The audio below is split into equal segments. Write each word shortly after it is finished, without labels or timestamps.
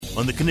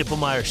on the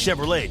Knippelmeyer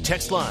Chevrolet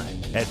text line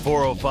at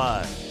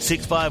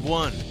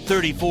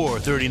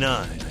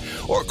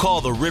 405-651-3439 or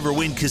call the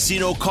Riverwind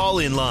Casino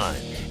call-in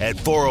line at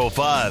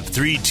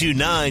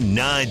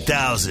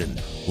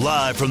 405-329-9000.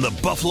 Live from the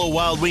Buffalo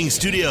Wild Wings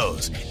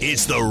studios,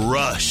 it's The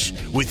Rush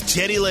with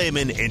Teddy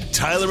Lehman and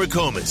Tyler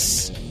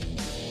McComas.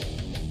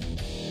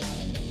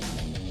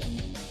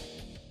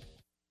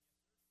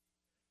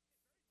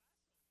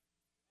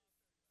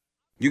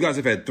 You guys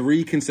have had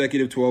 3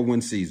 consecutive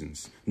 12-win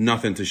seasons.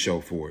 Nothing to show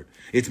for it.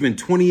 It's been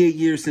 28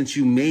 years since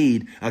you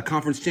made a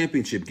conference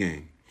championship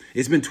game.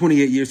 It's been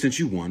 28 years since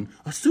you won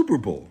a Super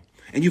Bowl.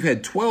 And you've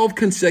had 12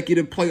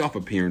 consecutive playoff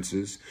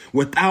appearances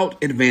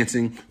without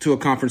advancing to a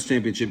conference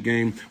championship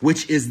game,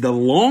 which is the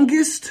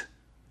longest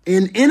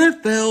in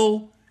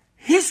NFL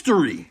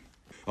history.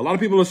 A lot of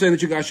people are saying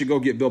that you guys should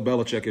go get Bill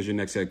Belichick as your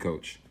next head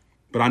coach.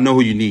 But I know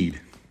who you need.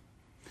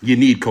 You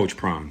need Coach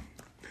Prime.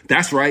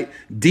 That's right,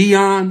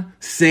 Deion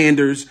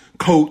Sanders,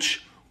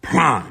 Coach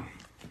Prime.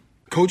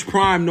 Coach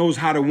Prime knows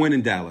how to win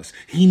in Dallas.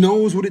 He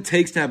knows what it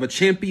takes to have a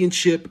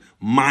championship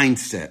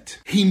mindset.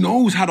 He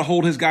knows how to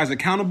hold his guys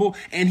accountable,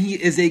 and he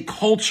is a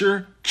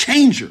culture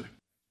changer.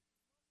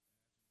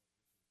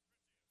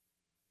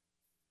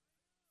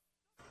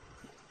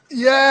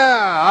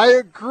 Yeah, I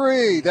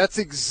agree. That's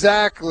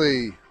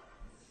exactly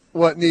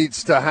what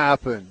needs to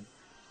happen.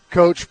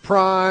 Coach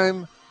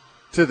Prime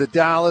to the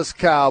Dallas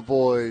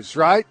Cowboys,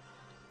 right?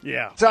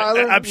 Yeah.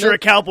 Tyler, I'm sure a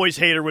Cowboys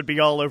hater would be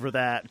all over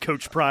that.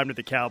 Coach Prime to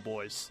the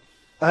Cowboys.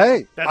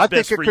 Hey, That's I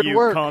best think for it could you,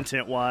 work.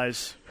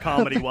 content-wise,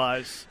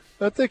 comedy-wise.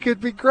 I think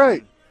it'd be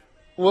great.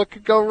 What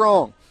could go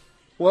wrong?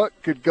 What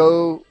could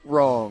go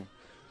wrong?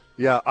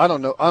 Yeah, I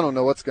don't know. I don't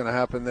know what's going to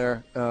happen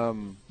there.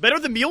 Better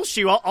than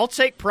Muleshoe. I'll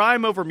take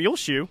Prime over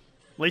Muleshoe.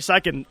 At least I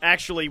can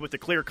actually, with a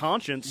clear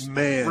conscience,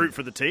 root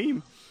for the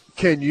team.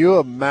 Can you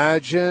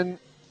imagine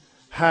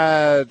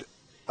had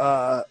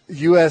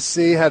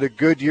USC had a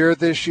good year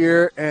this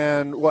year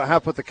and what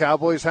happened with the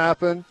Cowboys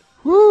happened?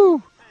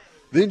 Woo!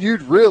 Then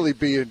you'd really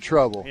be in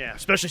trouble. Yeah,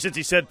 especially since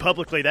he said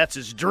publicly that's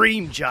his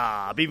dream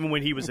job, even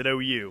when he was at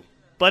OU.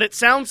 But it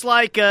sounds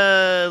like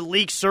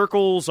league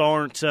circles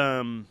aren't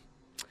as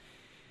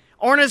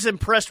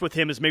impressed with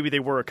him as maybe they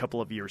were a couple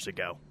of years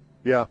ago.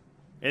 Yeah.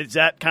 Is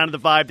that kind of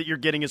the vibe that you're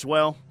getting as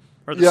well?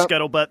 Or the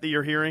scuttlebutt that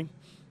you're hearing?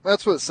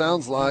 That's what it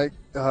sounds like.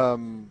 I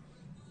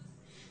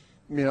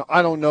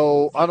don't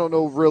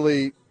know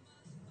really.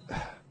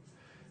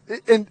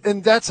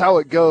 And that's how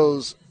it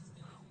goes.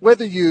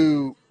 Whether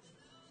you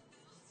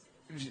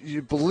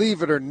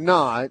believe it or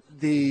not,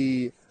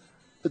 the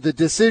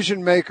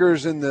decision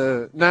makers in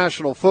the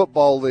National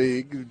Football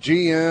League,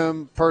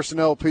 GM,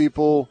 personnel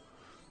people,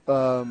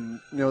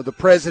 the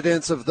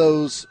presidents of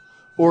those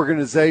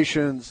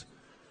organizations,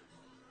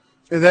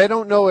 they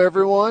don't know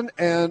everyone,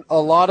 and a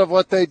lot of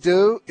what they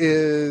do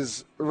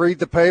is read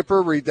the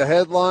paper, read the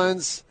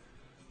headlines,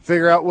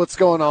 figure out what's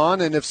going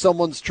on, and if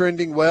someone's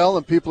trending well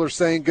and people are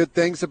saying good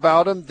things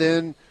about them,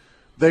 then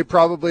they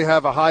probably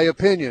have a high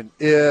opinion.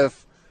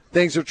 If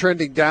things are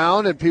trending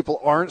down and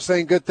people aren't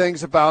saying good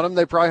things about them,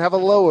 they probably have a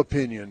low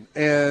opinion.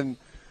 And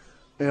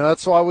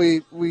that's why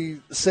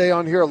we say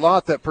on here a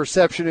lot that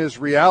perception is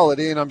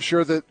reality, and I'm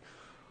sure that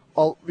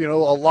a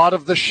lot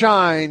of the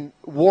shine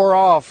wore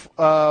off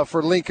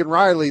for Lincoln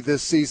Riley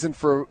this season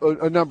for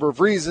a number of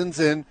reasons,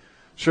 and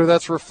sure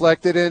that's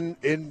reflected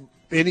in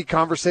any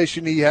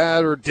conversation he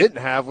had or didn't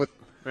have with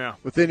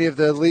any of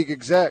the league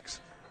execs.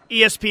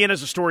 ESPN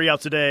has a story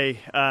out today,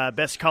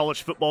 best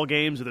college football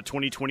games of the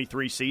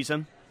 2023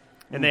 season.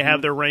 And they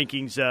have their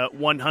rankings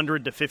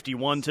 100 to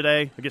 51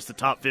 today. I guess the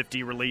top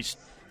 50 released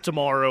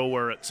tomorrow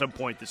or at some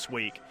point this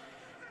week.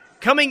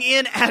 Coming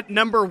in at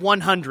number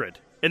 100,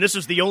 and this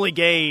is the only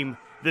game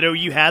that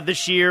OU had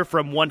this year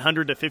from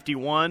 100 to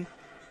 51,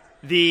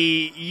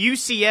 the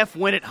UCF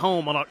win at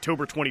home on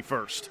October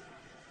 21st.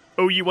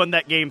 OU won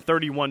that game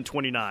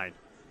 31-29.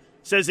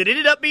 Says it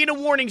ended up being a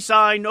warning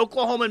sign.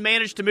 Oklahoma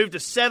managed to move to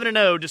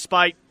 7-0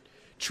 despite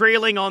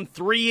trailing on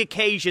 3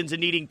 occasions and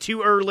needing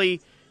 2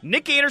 early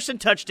Nick Anderson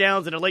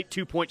touchdowns and a late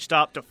 2-point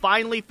stop to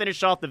finally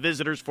finish off the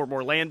visitors for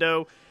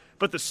Orlando.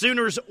 But the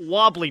Sooners'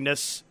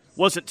 wobbliness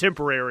wasn't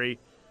temporary.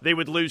 They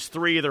would lose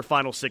 3 of their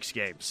final 6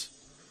 games.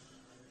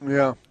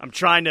 Yeah. I'm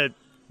trying to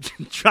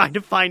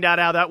find out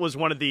how that was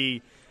one of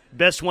the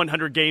best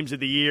 100 games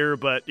of the year,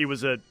 but it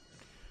was a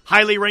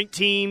highly ranked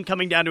team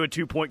coming down to a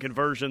 2-point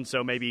conversion,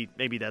 so maybe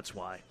that's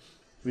why.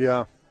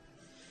 Yeah.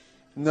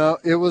 No,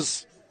 it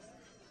was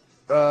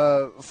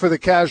for the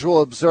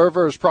casual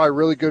observer, it was probably a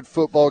really good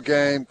football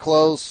game,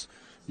 close.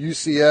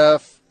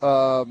 UCF.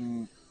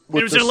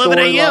 It was at 11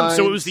 a.m.,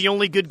 so it was the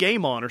only good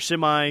game on or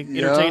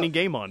semi-entertaining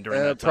game on during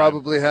that time. It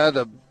probably had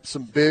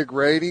some big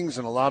ratings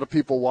and a lot of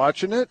people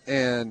watching it,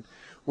 and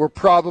we're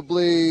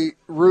probably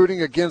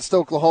rooting against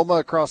Oklahoma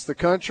across the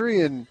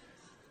country, and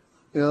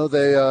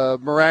they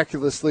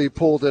miraculously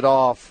pulled it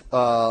off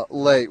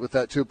late with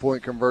that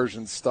 2-point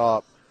conversion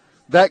stop.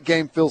 That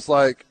game feels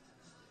like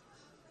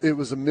it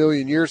was a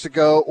million years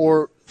ago,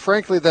 or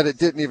frankly, that it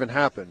didn't even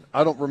happen.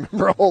 I don't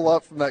remember a whole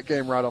lot from that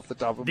game right off the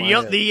top of my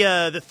head.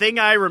 The thing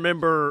I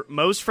remember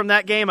most from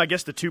that game, I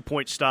guess the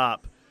 2-point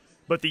stop,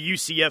 but the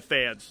UCF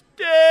fans,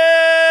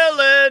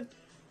 Jalen,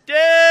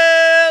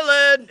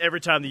 every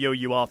time the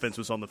OU offense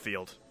was on the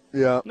field.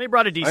 Yeah. And they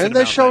brought a decent and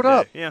they amount showed that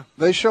up. day. Yeah.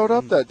 They showed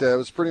up that day. It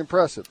was pretty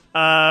impressive.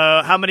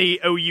 How many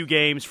OU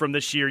games from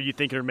this year you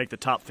think are going to make the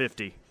top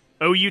 50?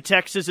 OU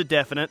Texas a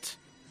definite.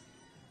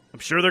 I'm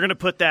sure they're going to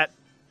put that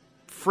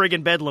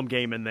friggin' Bedlam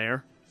game in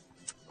there.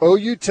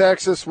 OU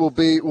Texas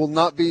will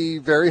not be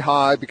very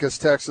high because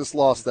Texas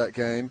lost that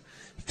game.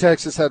 If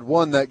Texas had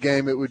won that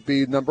game, it would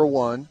be number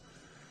one.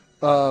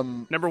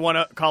 Number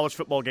one college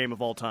football game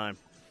of all time.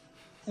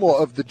 Well,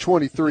 of the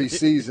 23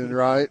 season,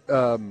 right?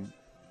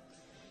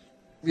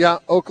 Yeah,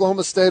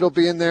 Oklahoma State will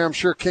be in there. I'm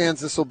sure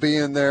Kansas will be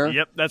in there.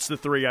 Yep, that's the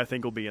three I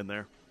think will be in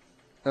there.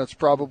 That's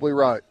probably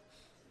right.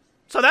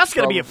 So that's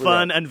going to be a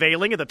fun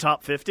unveiling of the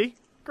top 50.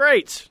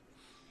 Great.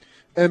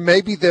 And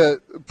maybe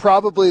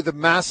probably the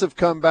massive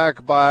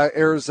comeback by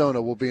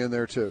Arizona will be in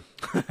there too.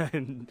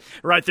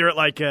 Right there at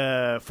like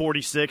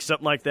 46,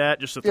 something like that,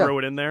 just to throw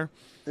it in there.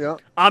 Yeah.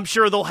 I'm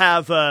sure they'll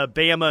have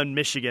Bama and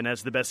Michigan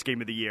as the best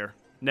game of the year.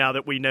 Now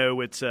that we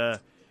know it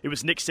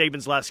was Nick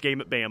Saban's last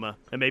game at Bama,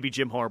 and maybe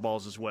Jim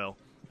Harbaugh's as well.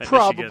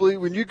 Probably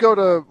when you go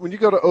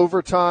to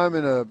overtime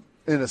in a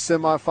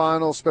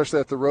semifinal, especially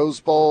at the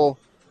Rose Bowl,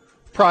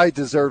 probably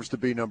deserves to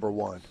be number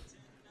one.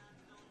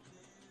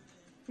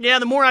 Yeah,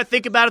 the more I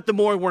think about it, the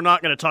more we're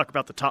not going to talk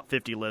about the top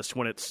 50 list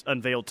when it's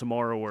unveiled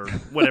tomorrow or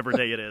whatever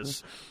day it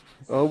is.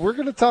 Oh, we're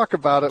going to talk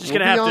about it. We'll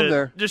be on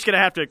there. Just going to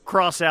have to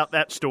cross out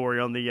that story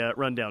on the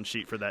rundown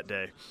sheet for that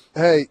day.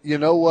 Hey, you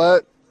know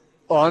what?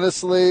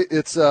 Honestly,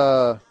 it's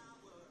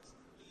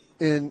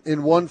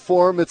in one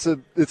form, it's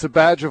a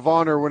badge of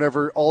honor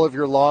whenever all of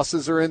your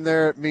losses are in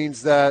there. It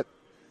means that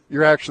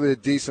you're actually a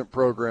decent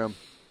program.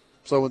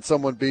 So when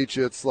someone beats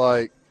you, it's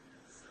like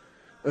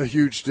a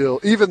huge deal.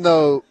 Even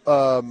though,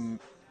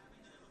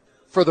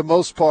 for the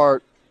most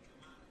part,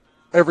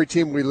 every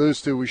team we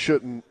lose to, we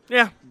shouldn't.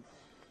 Yeah.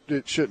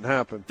 It shouldn't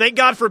happen. Thank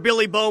God for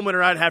Billy Bowman,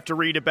 or I'd have to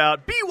read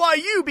about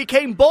BYU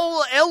became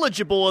bowl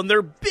eligible in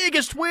their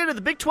biggest win of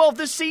the Big 12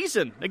 this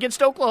season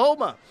against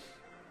Oklahoma.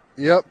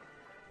 Yep.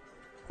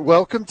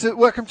 Welcome to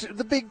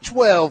the Big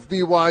 12,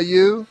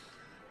 BYU.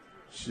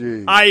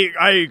 Jeez.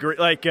 I agree.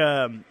 Like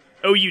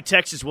OU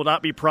Texas will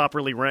not be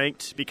properly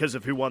ranked because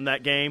of who won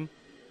that game,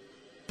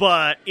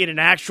 but in an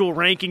actual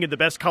ranking of the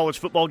best college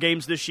football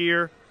games this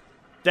year,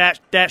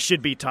 that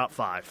should be top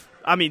 5.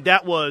 I mean,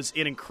 that was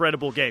an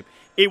incredible game.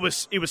 It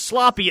was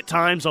sloppy at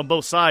times on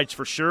both sides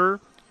for sure,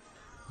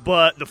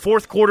 but the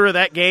fourth quarter of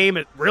that game,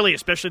 really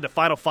especially the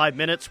final 5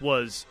 minutes,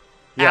 was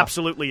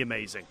absolutely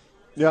amazing.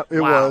 Yeah,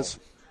 it was.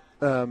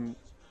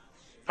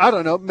 I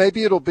don't know.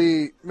 Maybe it'll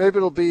be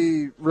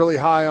really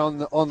high on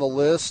the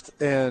list.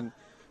 And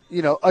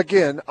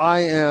again,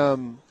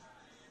 I'm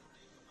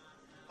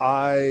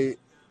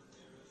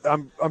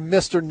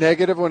Mr.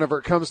 Negative whenever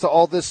it comes to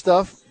all this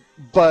stuff.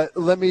 But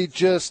let me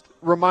just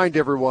remind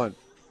everyone,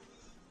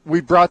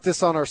 we brought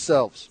this on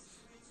ourselves.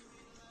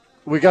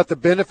 We got the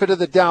benefit of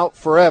the doubt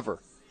forever.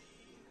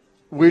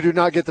 We do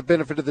not get the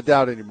benefit of the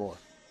doubt anymore.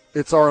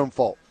 It's our own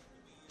fault.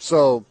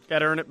 So got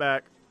to earn it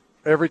back.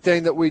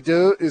 Everything that we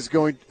do is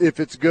if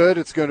it's good,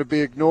 it's going to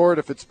be ignored.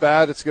 If it's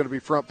bad, it's going to be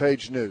front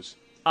page news.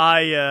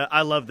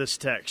 I love this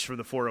text from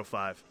the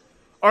 405.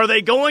 Are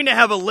they going to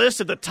have a list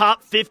of the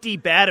top 50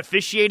 bad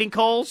officiating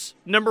calls?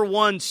 Number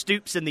 1,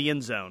 Stoops in the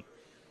end zone.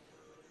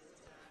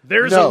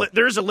 There's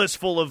a list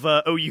full of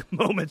OU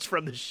moments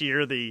from this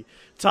year, the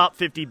top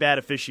 50 bad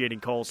officiating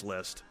calls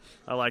list.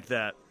 I like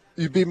that.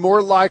 You'd be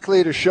more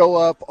likely to show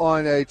up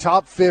on a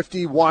top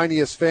 50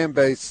 whiniest fan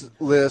base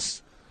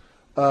list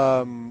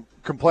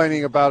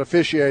complaining about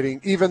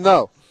officiating, even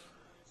though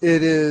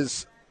it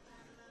is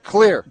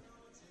clear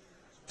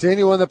to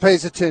anyone that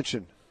pays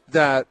attention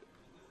that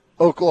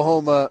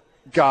Oklahoma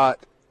got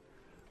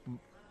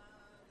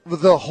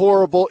the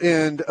horrible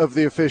end of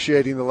the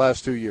officiating the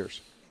last 2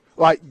 years.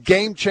 Like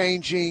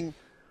game-changing,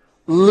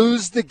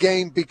 lose the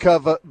game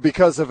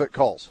because of it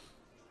calls.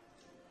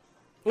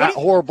 At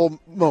horrible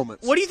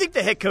moments. What do you think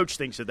the head coach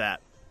thinks of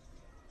that?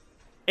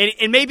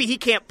 And maybe he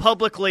can't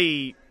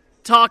publicly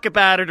talk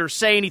about it or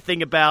say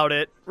anything about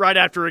it right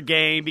after a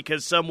game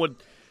because some would,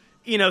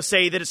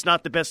 say that it's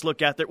not the best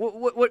look out there.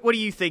 What do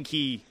you think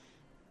he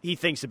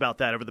thinks about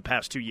that over the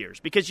past 2 years?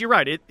 Because you're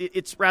right,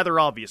 it's rather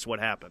obvious what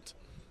happened.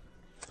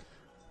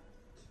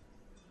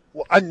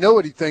 Well, I know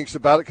what he thinks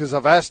about it because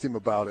I've asked him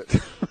about it.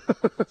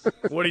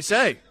 What'd he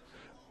say?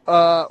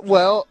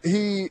 Well,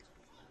 he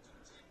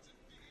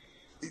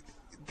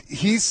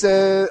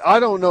said, I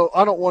don't know.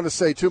 I don't want to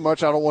say too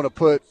much. I don't want to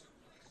put.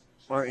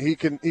 He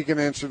can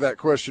answer that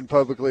question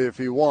publicly if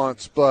he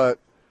wants, but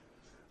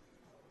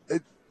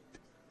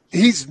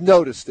he's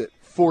noticed it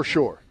for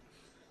sure.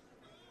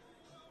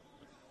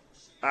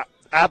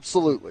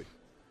 Absolutely,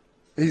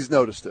 he's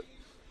noticed it,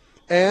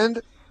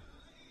 and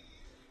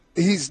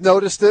he's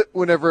noticed it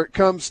whenever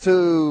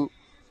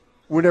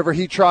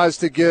he tries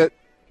to get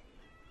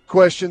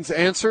questions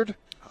answered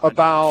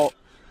about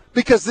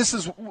because this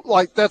is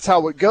like that's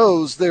how it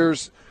goes.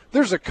 There's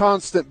a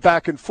constant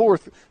back and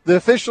forth. The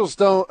officials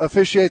don't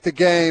officiate the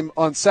game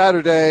on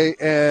Saturday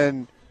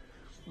and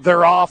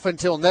they're off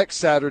until next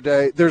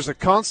Saturday. There's a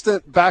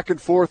constant back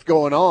and forth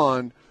going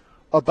on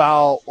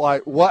about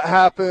like what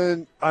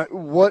happened,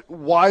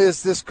 why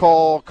is this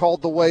call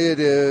called the way it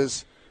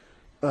is?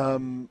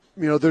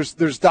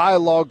 There's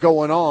dialogue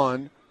going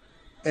on,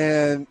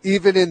 and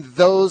even in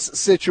those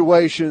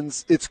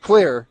situations, it's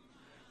clear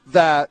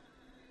that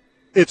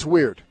it's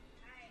weird.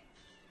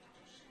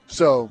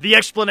 So the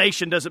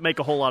explanation doesn't make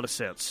a whole lot of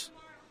sense.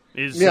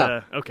 Okay.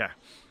 All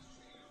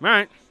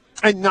right.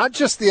 And not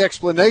just the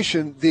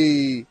explanation,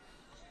 the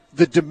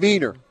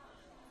demeanor.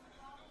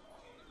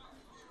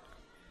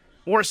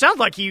 Or it sounds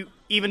like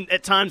even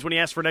at times when he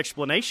asked for an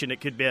explanation,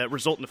 it could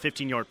result in a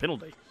 15-yard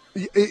penalty.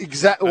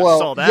 Exactly. I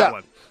saw that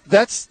one.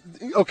 That's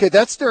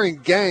during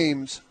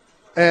games,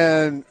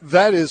 and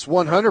that is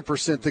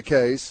 100% the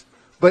case.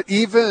 But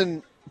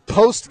even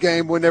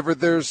post-game, whenever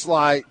there's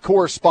like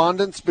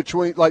correspondence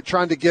between, like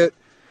trying to get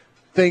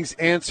things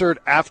answered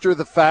after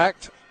the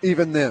fact,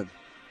 even then.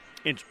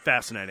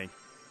 Fascinating.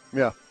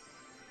 Yeah.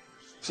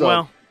 So.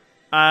 Well,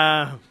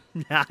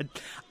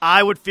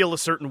 I would feel a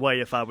certain way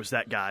if I was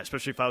that guy,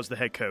 especially if I was the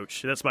head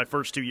coach. That's my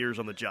first 2 years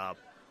on the job.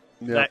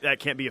 Yeah. That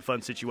can't be a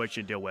fun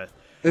situation to deal with.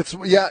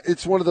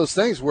 It's one of those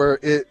things where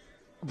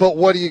but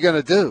what are you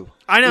going to do?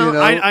 I know.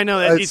 I know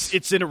that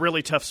it's in a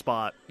really tough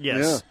spot.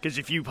 Yes, because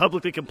if you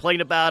publicly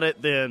complain about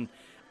it, then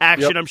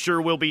action I'm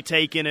sure will be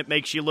taken. It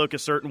makes you look a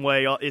certain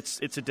way.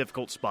 It's a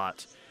difficult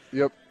spot.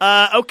 Yep.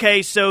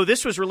 Okay, so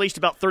this was released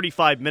about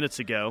 35 minutes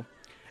ago.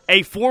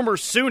 A former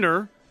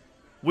Sooner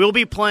will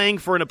be playing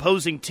for an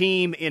opposing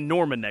team in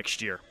Norman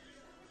next year.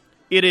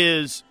 It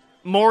is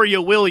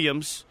Mario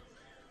Williams,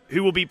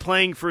 who will be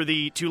playing for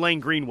the Tulane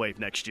Green Wave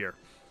next year.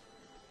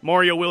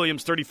 Mario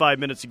Williams, 35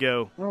 minutes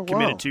ago,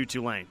 committed to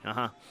Tulane.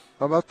 How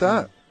about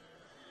that?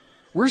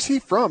 Where's he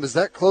from? Is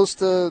that close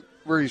to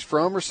where he's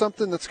from or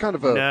something? That's kind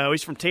of a... No,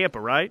 he's from Tampa,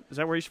 right? Is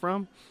that where he's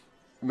from?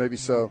 Maybe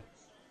so.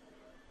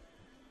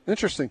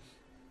 Interesting.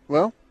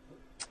 Well,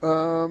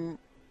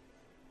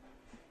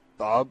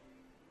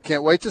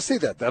 can't wait to see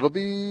that. That'll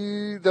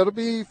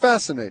be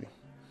fascinating.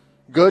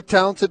 Good,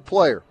 talented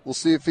player. We'll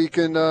see if he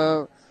can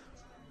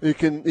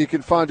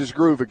find his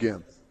groove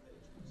again.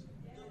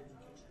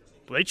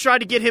 Well, they tried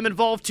to get him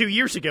involved 2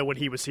 years ago when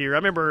he was here. I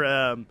remember,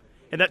 and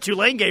that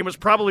Tulane game was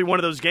probably one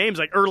of those games.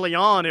 Like early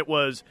on, it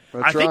was.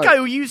 I think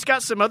IOU's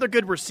got some other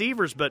good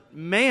receivers, but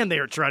man, they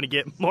are trying to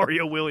get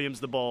Mario Williams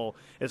the ball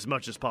as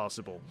much as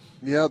possible.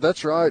 Yeah,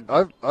 that's right.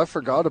 I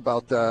forgot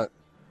about that.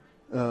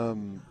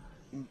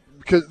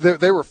 Because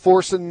they were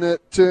forcing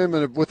it to him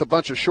and with a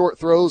bunch of short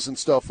throws and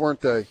stuff,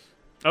 weren't they?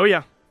 Oh,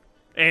 yeah.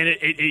 And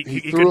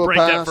he couldn't break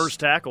that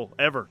first tackle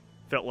ever,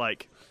 felt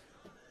like.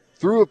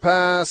 Threw a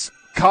pass,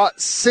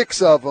 caught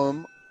 6 of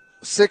them,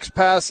 6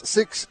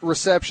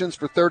 receptions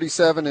for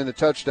 37 and a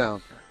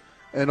touchdown.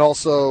 And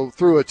also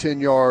threw a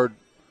 10-yard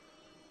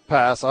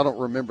pass. I don't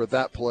remember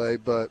that play,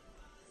 but,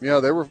 yeah,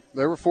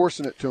 they were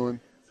forcing it to him.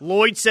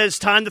 Lloyd says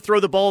time to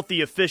throw the ball at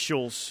the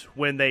officials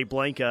when they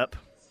blank up.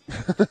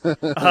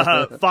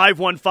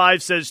 515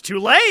 says,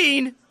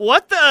 Tulane,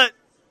 what the?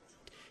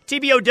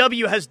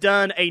 TBOW has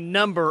done a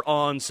number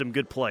on some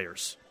good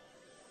players.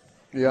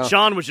 Yeah.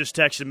 Sean was just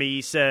texting me.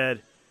 He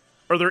said,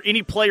 are there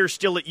any players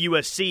still at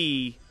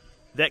USC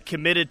that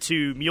committed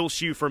to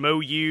Muleshoe from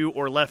OU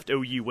or left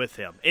OU with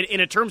him?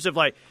 In terms of,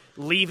 like,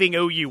 leaving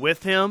OU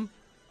with him,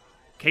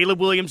 Caleb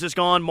Williams is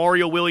gone.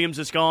 Mario Williams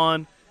is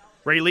gone.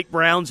 Rayleigh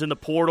Brown's in the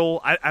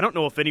portal. I don't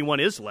know if anyone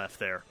is left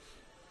there.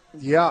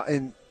 Yeah,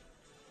 and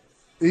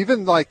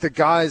even like the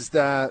guys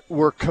that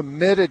were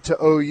committed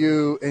to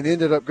OU and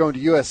ended up going to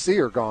USC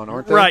are gone,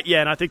 aren't they? Right,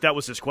 yeah, and I think that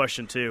was his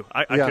question too.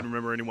 I couldn't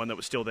remember anyone that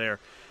was still there.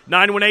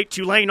 918,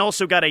 Tulane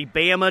also got a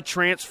Bama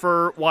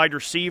transfer wide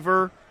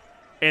receiver.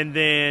 And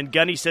then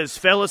Gunny says,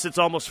 fellas, it's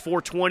almost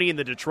 420 and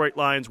the Detroit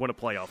Lions win a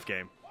playoff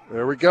game.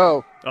 There we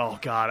go. Oh,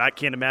 God, I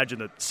can't imagine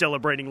the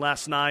celebrating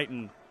last night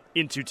and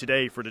into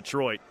today for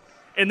Detroit.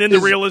 And then the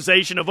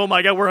realization of, oh,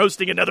 my God, we're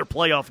hosting another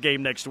playoff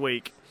game next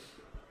week.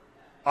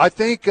 I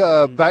think,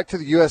 back to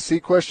the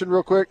USC question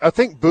real quick, I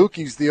think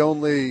Buki's the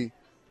only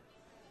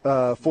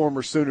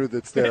former Sooner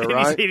that's there,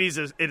 right? He's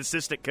an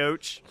assistant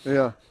coach.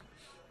 Yeah.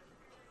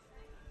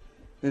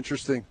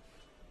 Interesting.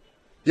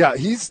 Yeah,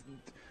 he's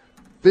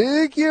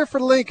big year for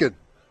Lincoln.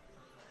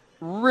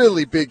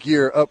 Really big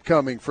year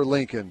upcoming for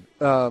Lincoln.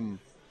 From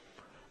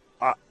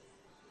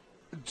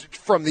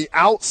the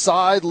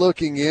outside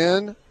looking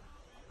in,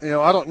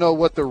 I don't know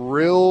what the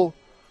real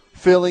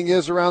feeling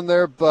is around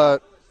there,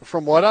 but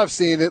from what I've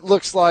seen, it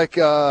looks like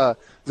the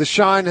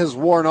shine has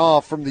worn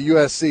off from the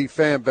USC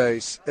fan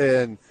base,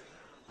 and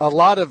a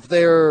lot of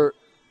their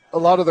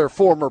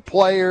former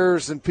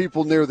players and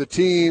people near the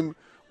team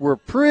were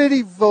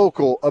pretty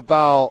vocal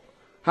about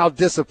how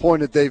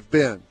disappointed they've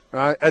been.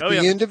 Right at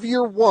the end of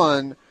year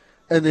one,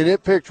 and then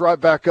it picked right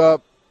back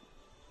up,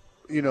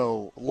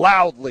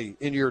 loudly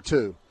in year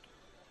two.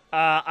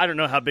 I don't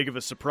know how big of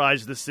a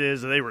surprise this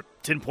is. They were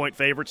 10-point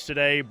favorites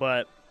today,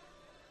 but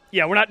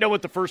Yeah, we're not done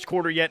with the first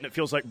quarter yet, and it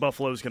feels like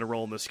Buffalo's going to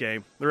roll in this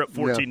game. They're up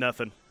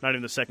 14-0, not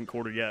even the second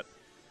quarter yet.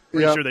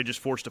 Pretty sure they just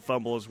forced a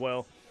fumble as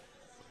well.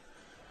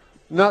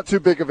 Not too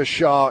big of a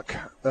shock.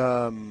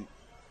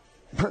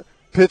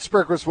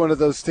 Pittsburgh was one of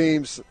those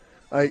teams,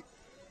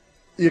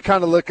 you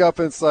kind of look up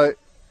and it's like,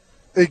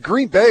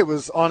 Green Bay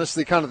was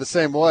honestly kind of the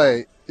same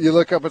way. You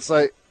look up and it's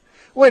like,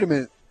 wait a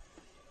minute,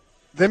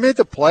 they made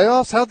the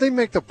playoffs? How'd they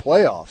make the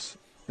playoffs?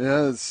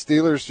 The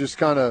Steelers just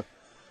kind of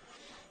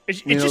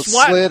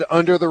slid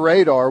under the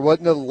radar.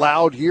 Wasn't a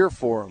loud year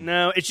for them.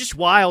 No, it's just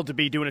wild to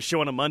be doing a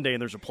show on a Monday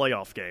and there's a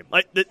playoff game.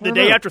 Like the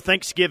day after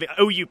Thanksgiving,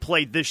 OU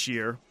played this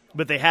year,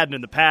 but they hadn't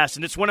in the past.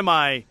 And it's one of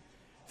my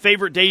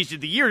favorite days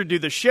of the year to do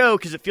the show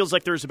because it feels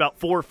like there's about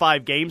 4 or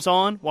 5 games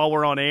on while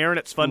we're on air, and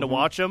it's fun to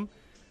watch them.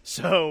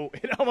 So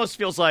it almost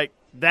feels like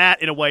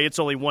that in a way. It's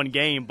only one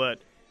game, but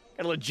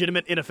got a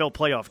legitimate NFL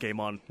playoff game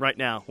on right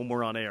now when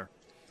we're on air.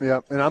 Yeah,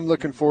 and I'm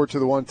looking forward to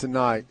the one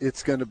tonight.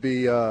 It's going to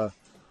be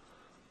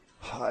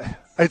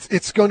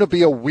it's going to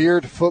be a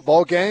weird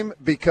football game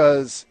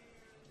because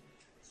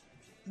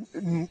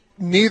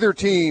neither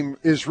team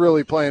is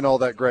really playing all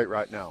that great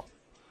right now.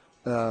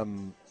 I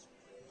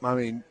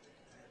mean,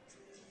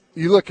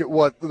 you look at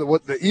what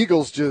the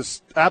Eagles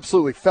just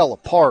absolutely fell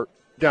apart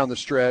down the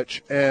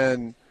stretch,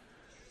 and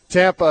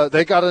Tampa,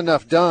 they got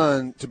enough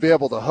done to be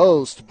able to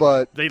host,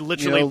 but they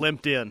literally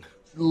limped in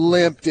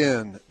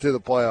to the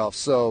playoffs.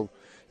 So,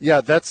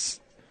 yeah, that's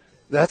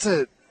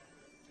a.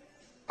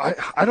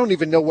 I don't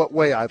even know what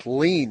way I'd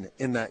lean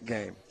in that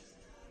game.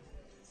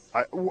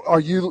 I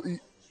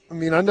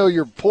know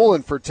you're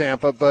pulling for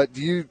Tampa, but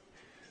do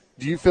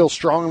you feel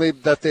strongly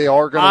that they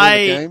are going to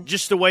win the game?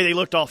 Just the way they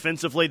looked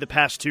offensively the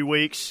past 2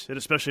 weeks, and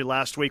especially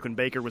last week when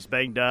Baker was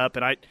banged up.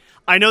 And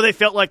I know they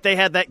felt like they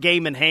had that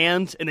game in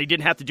hand, and they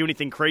didn't have to do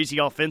anything crazy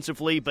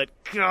offensively, but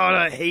God,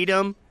 I hate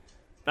them.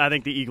 I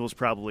think the Eagles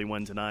probably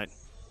win tonight.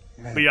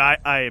 Man. But yeah,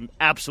 I am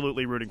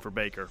absolutely rooting for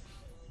Baker.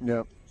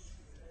 Yep.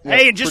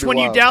 Hey, and just when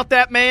you doubt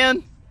that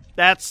man,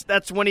 that's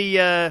when he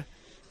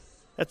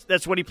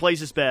that's when he plays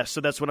his best. So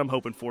that's what I'm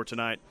hoping for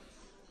tonight.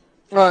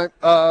 All right,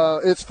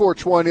 it's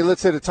 4:20.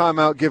 Let's hit a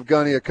timeout. Give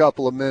Gunny a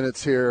couple of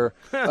minutes here.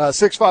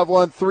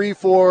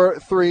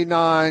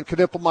 651-3439.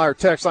 Knippelmeyer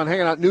text line.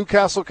 Hanging out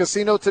Newcastle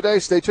Casino today.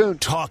 Stay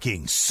tuned.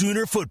 Talking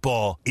Sooner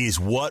football is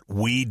what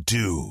we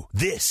do.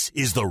 This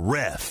is The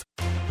Ref.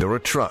 There are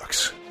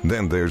trucks.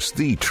 Then there's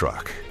the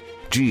truck.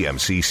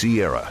 GMC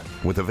Sierra,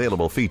 with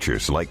available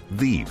features like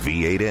the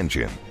V8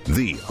 engine,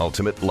 the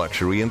ultimate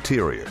luxury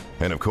interior,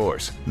 and of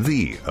course,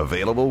 the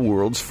available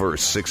world's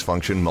first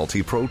 6-function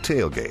multi-pro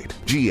tailgate.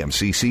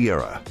 GMC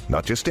Sierra,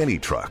 not just any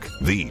truck,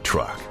 the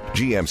truck.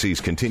 GMC's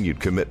continued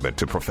commitment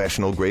to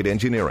professional-grade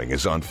engineering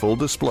is on full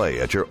display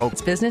at your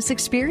business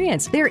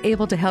experience. They're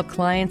able to help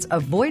clients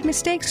avoid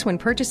mistakes when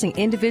purchasing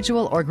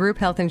individual or group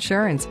health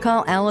insurance.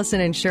 Call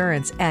Allison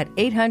Insurance at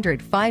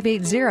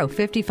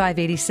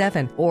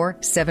 800-580-5587 or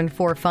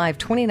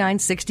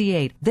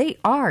 745-2968. They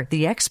are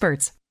the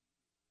experts.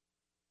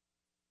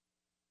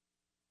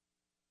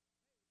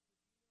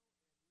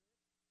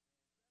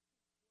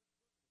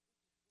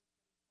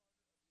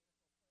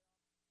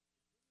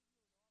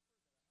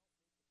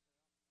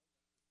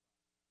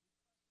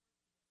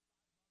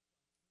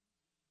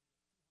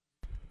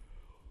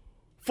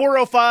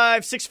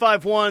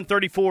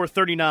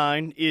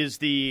 $405-651-3439 is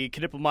the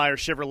Knippelmeyer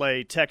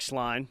Chevrolet text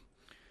line.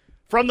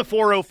 From the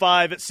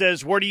 405, it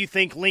says, where do you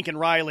think Lincoln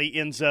Riley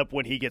ends up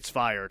when he gets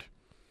fired?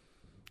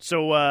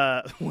 So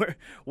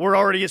we're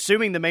already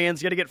assuming the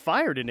man's going to get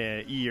fired in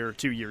a year,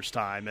 2 years'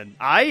 time. And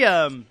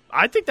I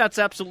think that's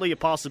absolutely a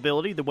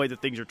possibility, the way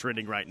that things are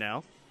trending right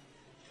now.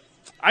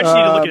 I just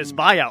need to look at his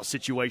buyout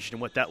situation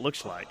and what that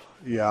looks like.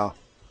 Yeah.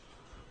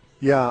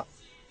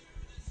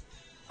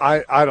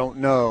 I don't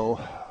know.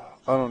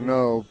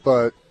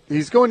 But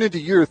he's going into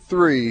year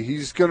 3.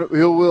 He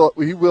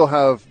will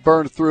have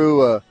burned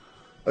through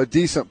a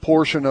decent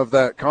portion of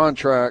that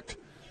contract.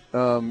 But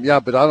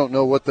I don't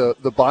know what the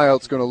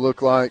buyout's going to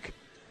look like.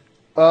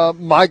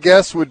 My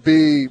guess would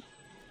be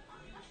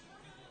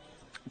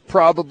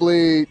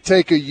probably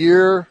take a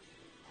year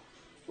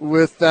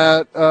with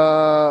that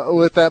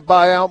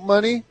buyout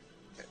money,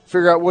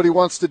 figure out what he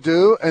wants to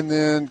do, and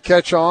then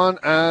catch on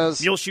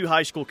as Muleshoe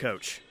High School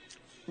coach.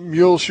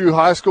 Muleshoe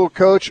High School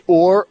coach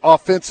or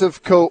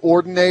offensive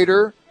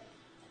coordinator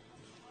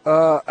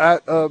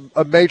at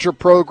a major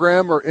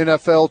program or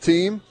NFL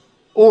team,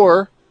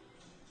 or,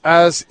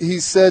 as he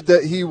said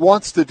that he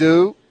wants to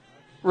do,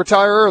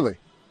 retire early.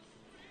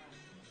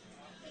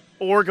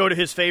 Or go to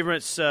his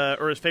favorite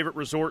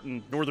resort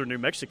in northern New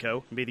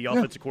Mexico and be the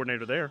offensive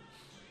coordinator there.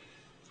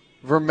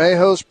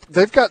 Vermejo's,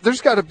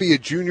 there's got to be a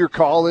junior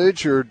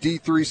college or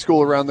D3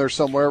 school around there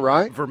somewhere,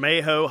 right?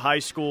 Vermejo High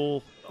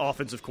School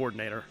offensive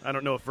coordinator. I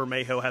don't know if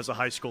Vermejo has a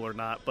high school or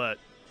not, but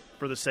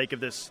for the sake of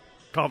this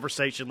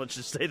conversation, let's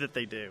just say that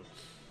they do.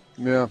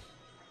 Yeah.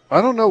 I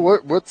don't know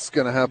what's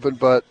going to happen,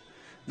 but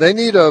they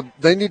need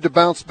to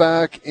bounce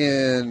back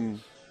in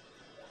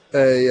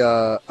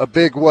a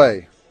big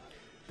way.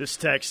 This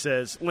text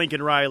says,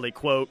 Lincoln Riley,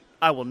 quote,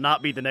 I will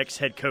not be the next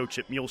head coach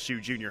at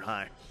Muleshoe Junior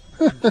High.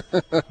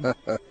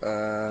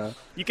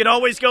 You can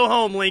always go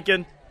home,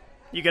 Lincoln.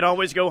 You can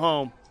always go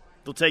home.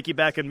 They'll take you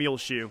back in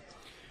Muleshoe.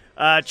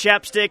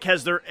 Chapstick,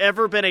 has there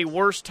ever been a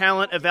worse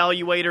talent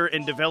evaluator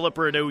and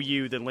developer at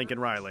OU than Lincoln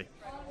Riley?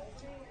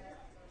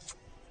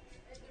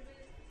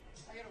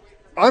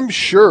 I'm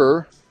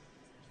sure.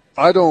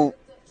 I don't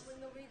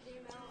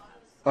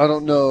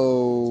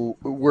know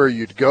where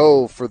you'd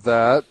go for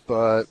that,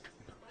 but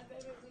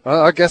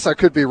I guess I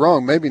could be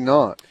wrong. Maybe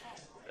not.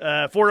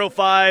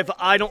 405,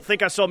 I don't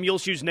think I saw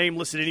Muleshoe's name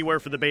listed anywhere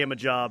for the Bama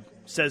job.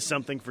 Says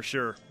something for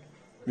sure.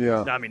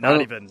 Yeah. I mean,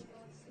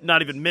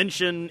 not even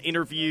mention,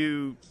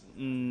 interview,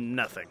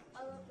 nothing.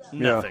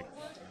 Nothing.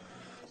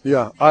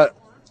 Yeah.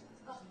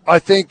 I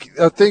think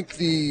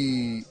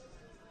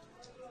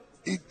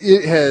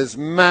it has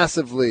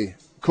massively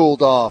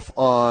cooled off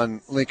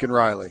on Lincoln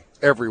Riley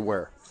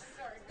everywhere.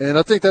 And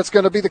I think that's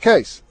going to be the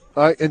case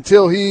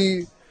until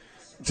he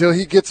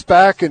gets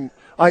back. And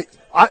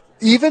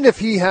even if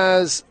he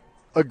has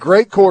a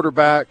great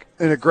quarterback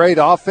and a great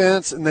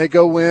offense and they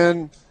go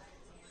win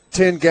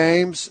 10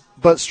 games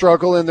but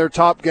struggle in their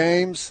top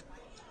games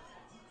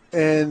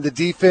and the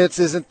defense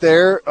isn't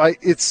there,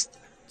 it's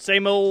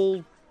same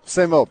old.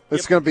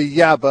 It's going to be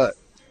but.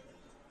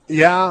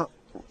 Yeah,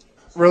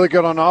 really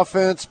good on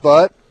offense,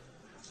 but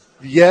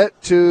yet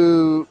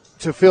to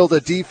field a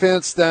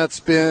defense that's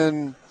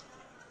been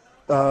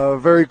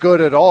very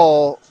good at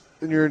all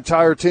in your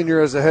entire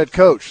tenure as a head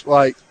coach.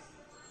 Like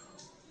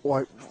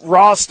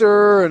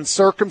roster and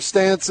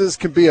circumstances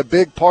can be a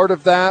big part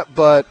of that,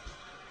 but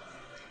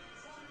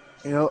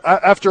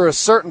after a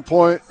certain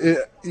point,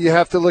 you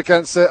have to look at it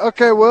and say,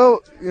 okay, well,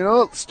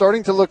 it's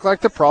starting to look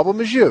like the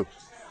problem is you.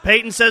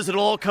 Peyton says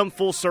it'll all come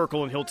full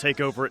circle and he'll take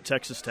over at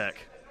Texas Tech.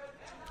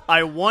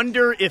 I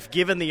wonder if,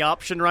 given the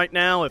option right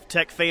now, if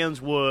Tech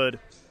fans would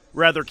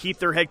rather keep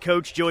their head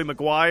coach, Joey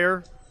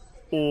McGuire,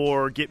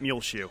 or get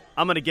Muleshoe.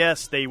 I'm going to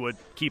guess they would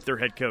keep their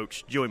head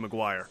coach, Joey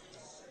McGuire.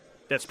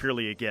 That's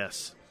purely a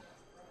guess.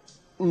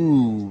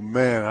 Ooh,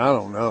 man, I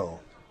don't know.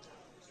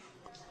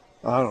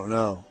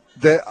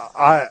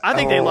 I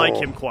think they like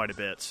him quite a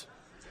bit.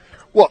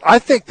 Well, I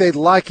think they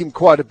like him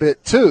quite a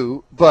bit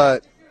too,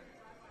 but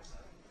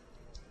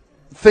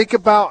think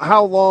about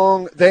how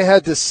long they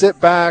had to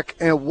sit back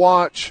and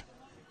watch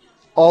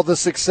all the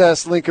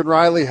success Lincoln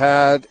Riley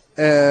had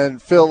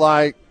and feel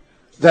like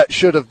that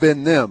should have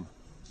been them.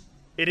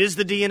 It is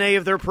the DNA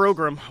of their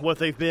program, what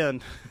they've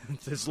been,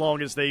 as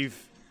long as they've...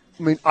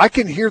 I mean, I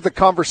can hear the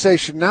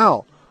conversation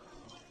now.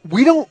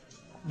 We don't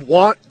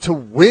want to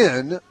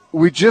win.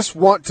 We just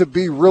want to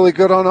be really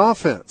good on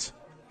offense.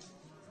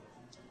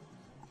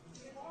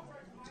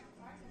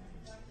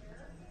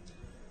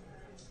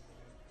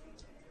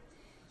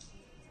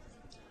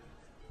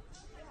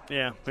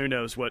 Yeah, who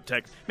knows what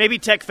Tech... Maybe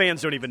Tech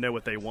fans don't even know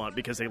what they want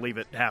because they leave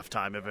at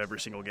halftime of every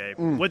single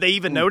game. Would they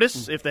even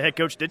notice if the head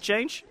coach did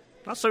change?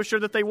 Not so sure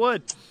that they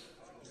would.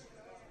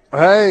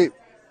 Hey,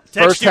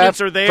 Tech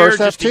students are there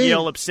just to team.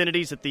 Yell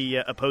obscenities at the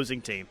opposing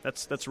team.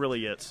 That's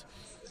really it.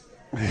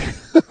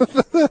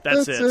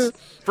 That's it.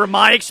 From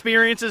my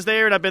experiences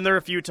there, and I've been there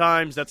a few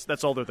times,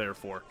 that's all they're there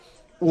for.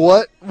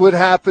 What would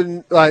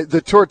happen, like the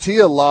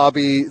tortilla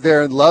lobby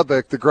there in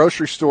Lubbock, the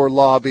grocery store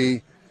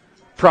lobby,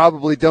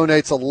 probably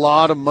donates a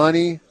lot of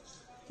money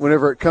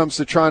whenever it comes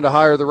to trying to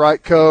hire the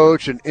right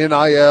coach and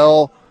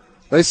NIL.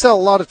 They sell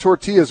a lot of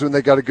tortillas when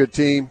they got a good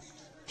team.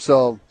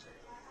 So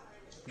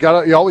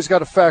you always got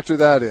to factor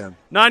that in.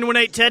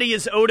 918 Teddy,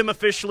 is Odom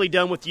officially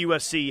done with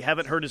USC?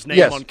 Haven't heard his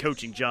name on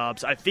coaching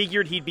jobs. I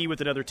figured he'd be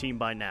with another team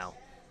by now.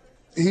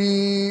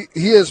 He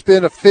has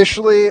been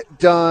officially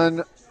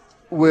done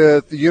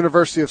with the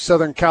University of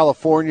Southern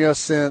California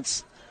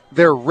since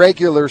their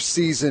regular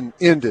season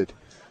ended.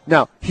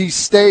 Now, he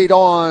stayed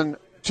on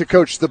to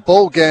coach the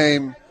bowl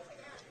game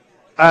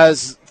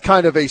as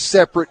kind of a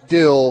separate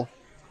deal,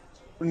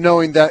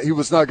 knowing that he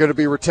was not going to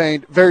be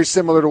retained, very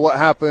similar to what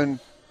happened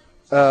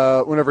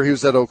whenever he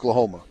was at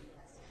Oklahoma.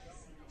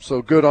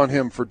 So good on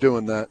him for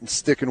doing that and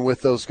sticking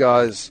with those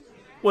guys.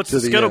 What's the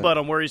scuttlebutt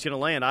on where he's going to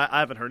land? I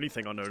haven't heard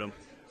anything on Odom.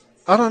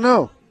 I don't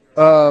know.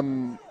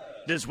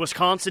 Does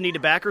Wisconsin need a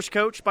backers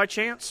coach by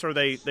chance, or are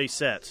they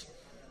set?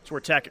 That's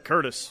where Tackett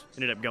Curtis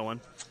ended up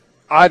going.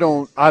 I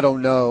don't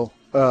know.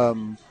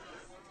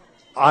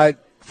 I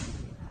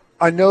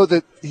know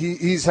that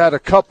he's had a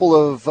couple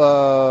of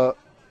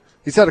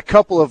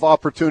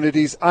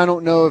opportunities. I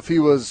don't know if he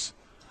was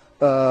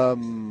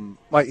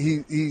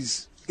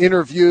he's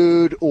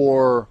interviewed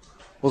or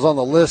was on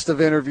the list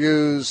of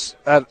interviews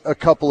at a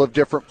couple of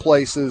different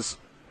places.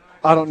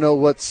 I don't know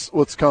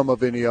what's come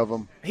of any of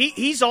them.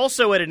 He's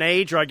also at an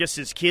age, or I guess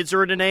his kids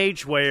are at an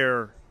age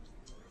where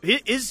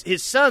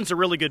his son's a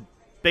really good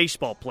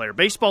baseball player.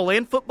 Baseball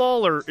and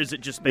football, or is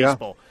it just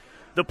baseball? Yeah.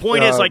 The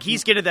point is,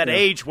 he's getting to that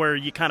age where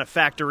you kind of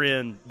factor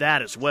in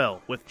that as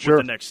well with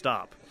the next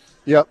stop.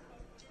 Yep,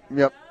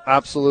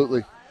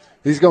 absolutely.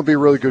 He's going to be a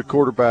really good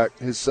quarterback.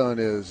 His son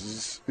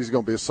is. He's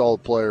going to be a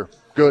solid player.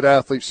 Good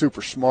athlete,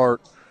 super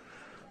smart.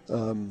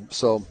 We'll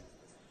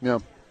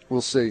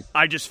see.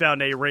 I just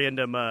found a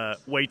random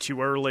way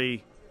too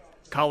early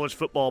college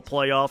football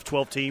playoff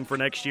 12-team for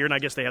next year, and I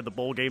guess they have the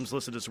bowl games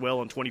listed as well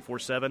on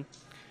 24/7.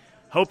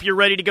 Hope you're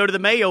ready to go to the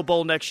Mayo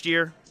Bowl next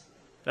year.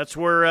 That's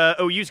where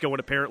OU's going,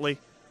 apparently,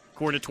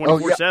 according to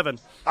 24/7.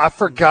 I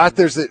forgot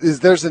there's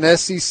an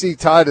SEC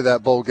tie to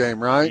that bowl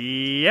game, right?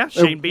 Yeah,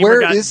 Shane Beamer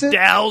where got is it?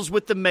 doused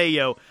with the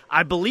Mayo.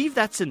 I believe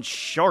that's in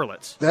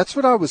Charlotte. That's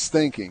what I was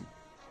thinking.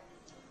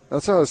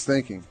 That's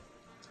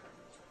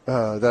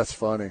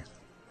funny.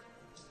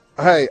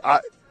 Hey,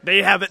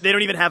 They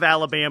don't even have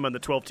Alabama in the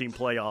 12-team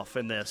playoff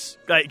in this.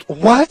 Like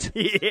what?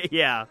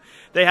 Yeah,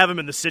 they have them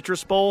in the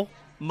Citrus Bowl.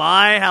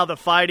 How the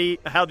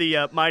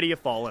mighty have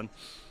fallen.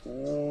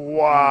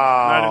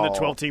 Wow. Not in the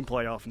 12-team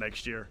playoff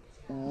next year.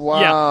 Wow.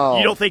 Yeah,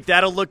 you don't think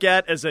that'll look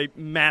at as a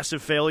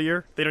massive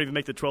failure? They don't even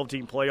make the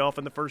 12-team playoff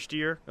in the first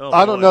year? Oh,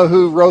 I don't know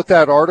who wrote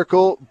that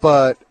article,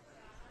 but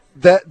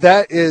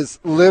that is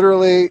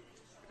literally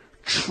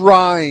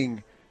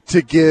trying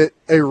to get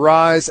a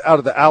rise out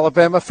of the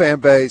Alabama fan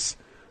base.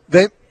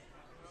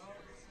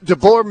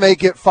 DeBoer may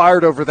get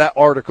fired over that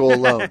article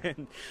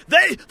alone.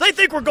 They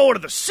think we're going to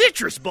the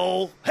Citrus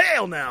Bowl?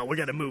 Hell no, we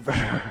got to move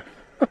on.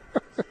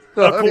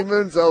 The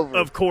honeymoon's over.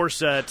 Of course,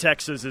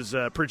 Texas is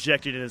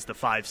projected in as the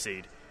 5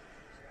 seed.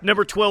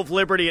 Number 12,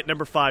 Liberty at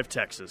number 5,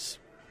 Texas.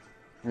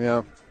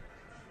 Yeah.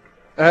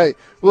 Hey,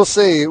 we'll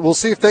see. We'll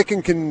see if they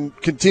can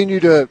continue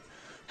to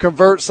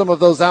convert some of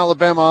those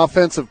Alabama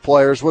offensive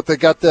players. What they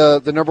got the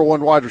number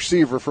 1 wide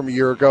receiver from a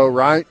year ago,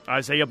 right?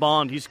 Isaiah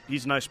Bond.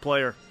 He's a nice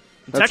player.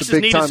 That's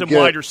Texas needed some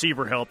wide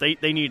receiver help. They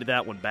needed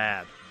that one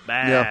bad.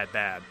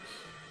 Bad.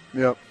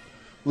 Yep.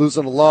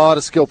 Losing a lot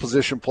of skill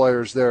position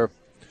players there.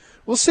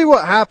 We'll see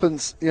what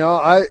happens. You know,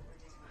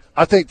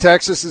 I think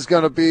Texas is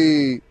going to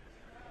be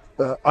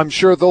I'm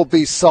sure they'll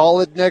be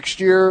solid next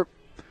year.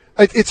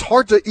 It's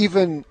hard to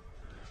even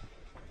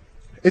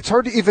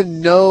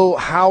know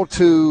how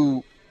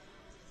to,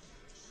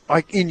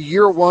 like in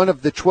year 1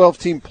 of the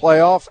 12-team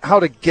playoff, how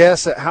to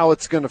guess at how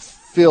it's going to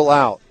fill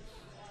out.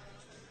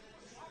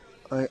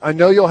 I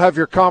know you'll have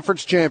your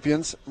conference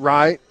champions,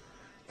 right?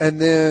 And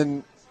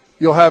then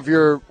you'll have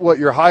your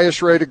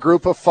highest rated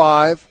group of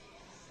 5,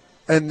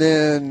 and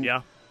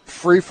then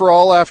free for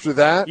all after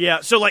that. Yeah,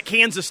 so like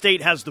Kansas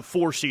State has the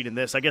 4 seed in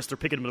this. I guess they're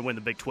picking them to win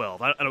the Big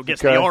 12. I don't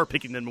guess they are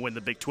picking them to win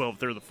the Big 12 if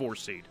they're the 4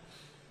 seed.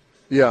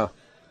 Yeah.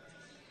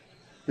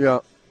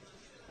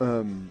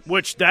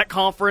 Which that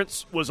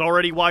conference was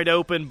already wide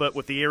open, but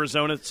with the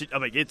Arizona,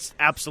 it's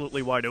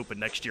absolutely wide open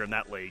next year in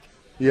that league.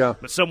 Yeah.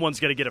 But someone's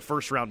going to get a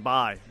first-round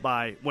bye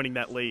by winning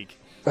that league.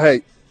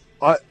 Hey,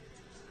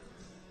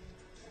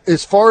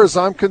 as far as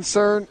I'm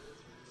concerned,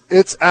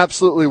 it's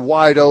absolutely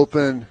wide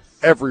open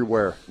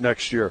everywhere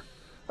next year.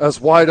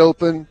 As wide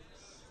open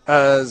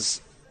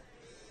as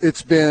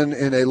it's been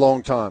in a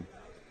long time.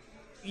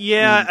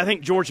 Yeah, I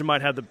think Georgia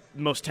might have the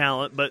most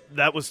talent, but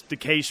that was the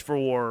case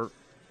for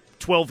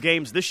 12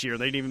 games this year.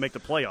 They didn't even make the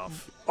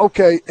playoff.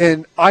 Okay,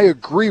 and I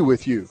agree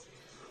with you.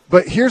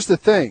 But here's the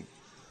thing.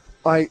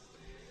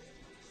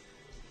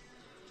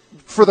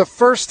 For the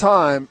first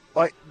time,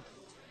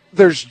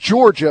 there's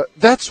Georgia.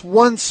 That's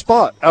 1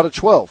 spot out of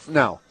 12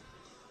 now.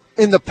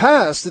 In the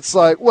past, it's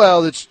like,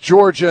 well, it's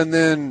Georgia, and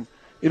then,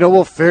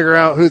 we'll figure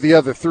out who the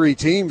other 3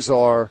 teams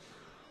are.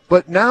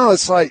 But now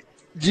it's like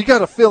you got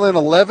to fill in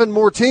 11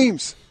 more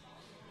teams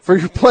for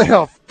your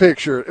playoff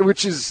picture,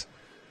 which is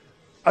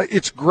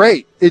it's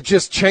great. It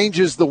just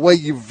changes the way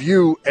you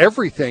view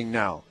everything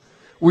now.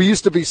 We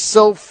used to be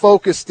so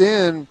focused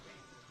in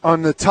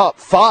on the top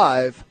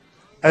 5,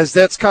 as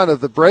that's kind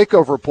of the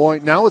breakover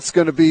point. Now it's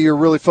going to be you're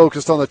really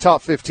focused on the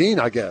top 15,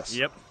 I guess.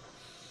 Yep.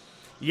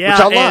 Yeah,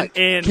 which I like.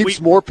 And keeps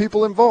more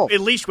people involved.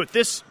 At least with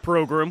this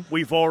program,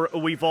 we've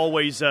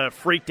always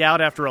freaked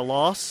out after a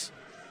loss,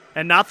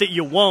 and not that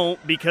you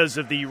won't because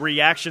of the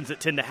reactions that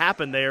tend to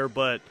happen there,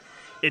 but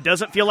it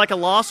doesn't feel like a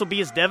loss will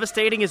be as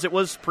devastating as it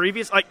was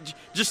previous. Like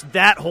just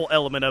that whole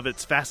element of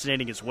it's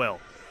fascinating as well,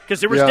 because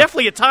there was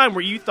definitely a time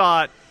where you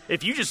thought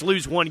if you just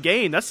lose 1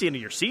 game, that's the end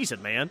of your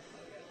season, man.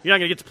 You're not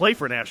going to get to play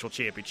for a national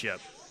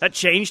championship. That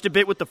changed a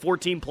bit with the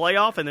 4-team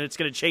playoff, and then it's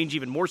going to change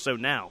even more so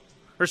now.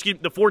 Or excuse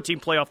me, the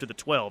 4-team playoff to the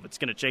 12. It's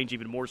going to change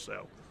even more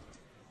so.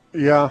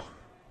 Yeah.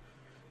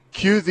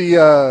 Cue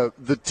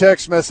the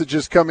text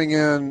messages coming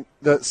in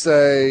that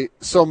say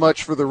so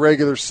much for the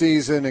regular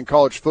season in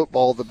college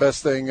football. The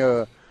best thing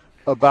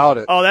about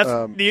it. Oh, that's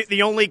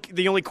the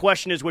only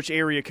question is which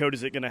area code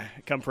is it going to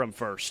come from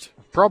first?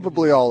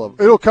 Probably all of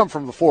them. It'll come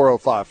from the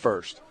 405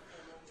 first.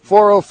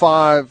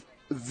 405.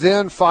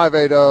 Then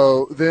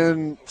 580,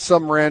 then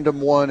some random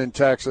one in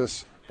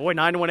Texas. Boy,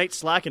 918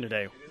 slacking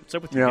today. What's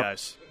up with you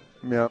guys?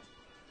 Yeah. All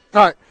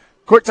right,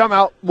 quick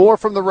timeout. More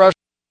from the Rush.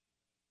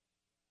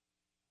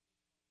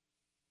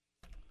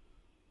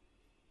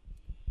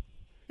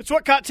 It's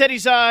What Caught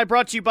Teddy's Eye,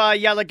 brought to you by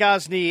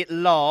Yalagazni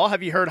Law.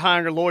 Have you heard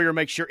hiring a lawyer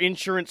makes your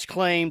insurance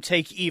claim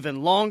take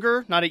even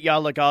longer? Not at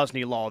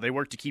Yalagazni Law. They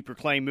work to keep your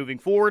claim moving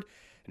forward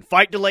and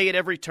fight delay at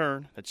every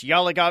turn. That's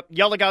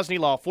Yalagazni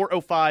Law,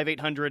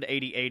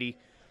 405-800-8080.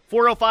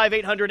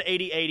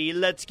 405-800-8080.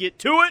 Let's get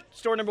to it.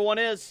 Story number 1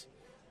 is.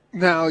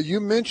 Now, you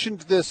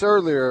mentioned this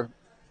earlier.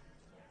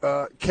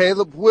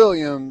 Caleb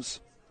Williams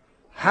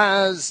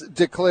has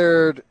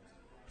declared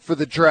for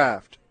the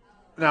draft.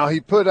 Now, he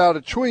put out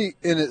a tweet,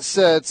 and it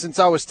said, "Since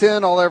I was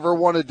 10, all I ever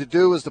wanted to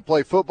do was to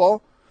play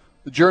football.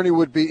 The journey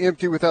would be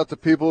empty without the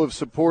people who have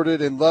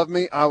supported and loved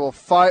me. I will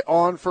fight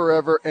on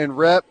forever and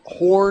rep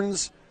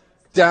horns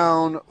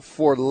down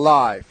for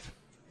life.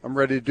 I'm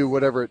ready to do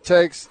whatever it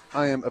takes.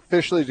 I am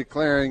officially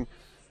declaring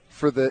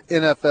for the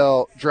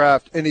NFL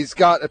draft." And he's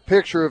got a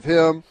picture of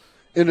him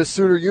in a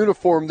Sooner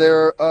uniform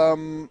there,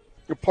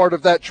 a part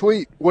of that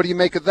tweet. What do you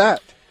make of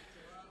that?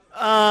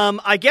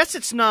 I guess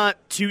it's not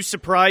too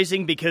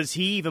surprising because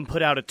he even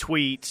put out a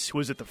tweet.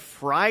 Was it the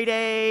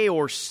Friday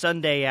or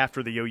Sunday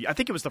after the OU? I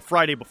think it was the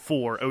Friday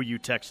before OU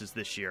Texas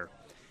this year.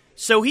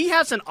 So he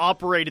hasn't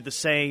operated the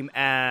same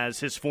as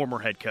his former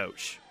head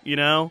coach, you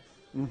know?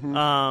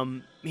 Mm-hmm.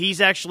 He's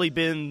actually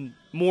been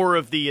more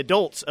of the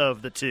adults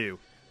of the two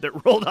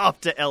that rolled off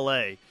to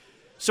L.A.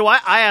 So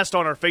I asked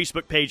on our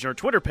Facebook page and our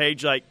Twitter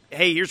page, like,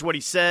 hey, here's what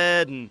he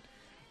said, and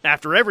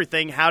after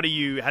everything, how do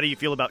you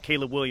feel about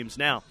Caleb Williams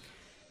now?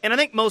 And I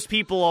think most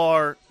people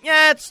are,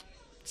 it's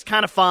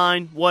kind of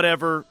fine,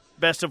 whatever,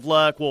 best of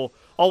luck. We'll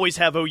always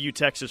have OU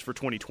Texas for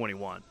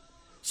 2021.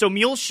 So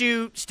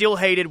Muleshoe, still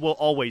hated, will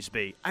always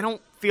be. I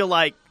don't feel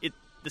like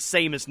the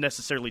same is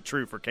necessarily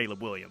true for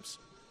Caleb Williams.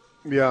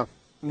 Yeah.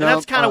 No, and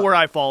that's kind of where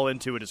I fall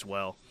into it as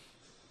well.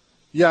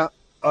 Yeah.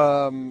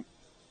 I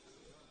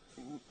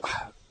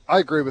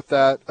agree with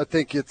that. I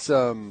think it's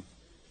now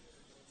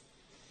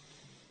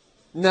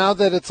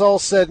that it's all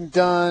said and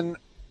done,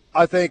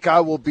 I think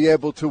I will be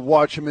able to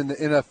watch him in the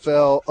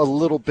NFL a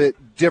little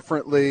bit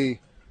differently.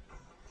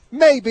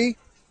 Maybe.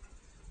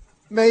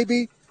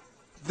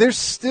 There's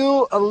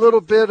still a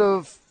little bit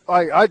of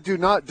I do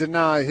not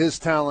deny his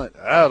talent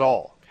at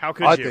all. How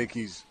could you? I think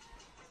he's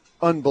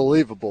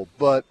unbelievable,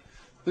 but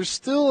there's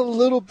still a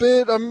little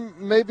bit.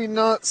 I'm maybe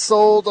not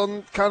sold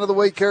on kind of the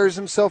way he carries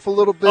himself a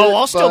little bit. Oh,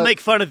 I'll still make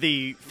fun of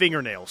the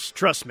fingernails.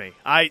 Trust me.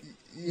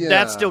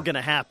 That's still going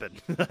to happen.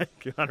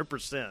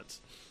 100%.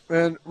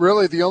 And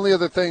really, the only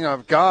other thing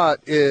I've got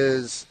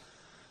is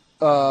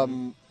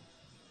the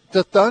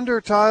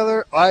Thunder,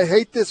 Tyler. I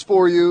hate this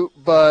for you,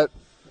 but,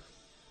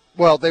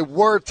 well, they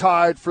were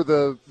tied for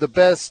the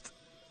best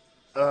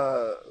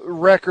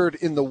record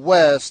in the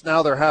West.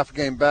 Now they're half a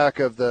game back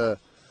of the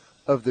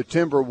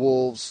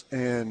Timberwolves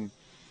and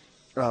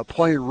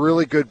playing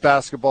really good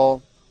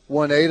basketball.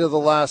 Won 8 of the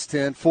last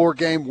 10,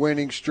 4-game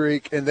winning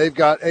streak, and they've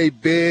got a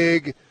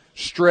big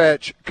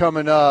stretch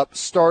coming up,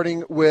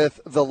 starting with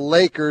the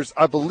Lakers.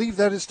 I believe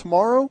that is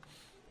tomorrow,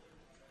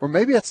 or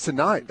maybe that's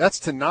tonight. That's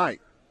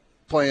tonight,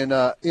 playing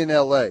in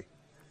L.A.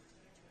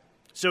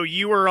 So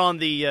you were on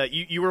the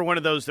you were one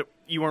of those that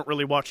you weren't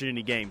really watching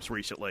any games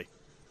recently.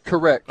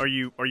 Correct. Are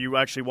you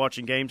actually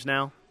watching games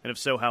now? And if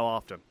so, how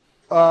often?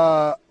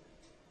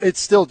 It's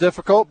still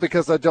difficult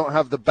because I don't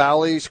have the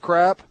Bally's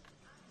crap.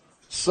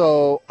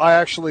 So I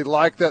actually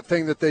like that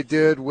thing that they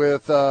did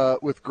with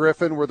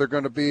Griffin, where they're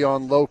going to be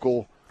on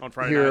local on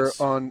Friday here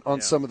nights.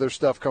 on some of their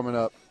stuff coming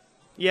up.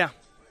 Yeah,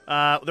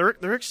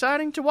 they're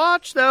exciting to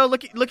watch though.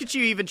 Look at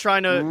you even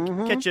trying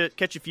to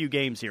catch a few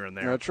games here and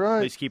there. That's right.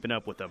 At least keeping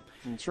up with them.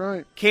 That's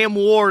right. Cam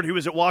Ward, who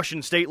was at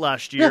Washington State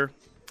last year,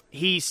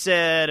 he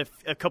said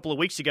a couple of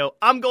weeks ago,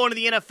 "I'm going to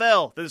the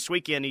NFL this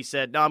weekend." He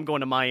said, "No, I'm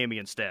going to Miami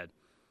instead."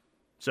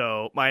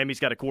 So Miami's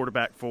got a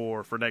quarterback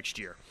for next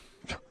year.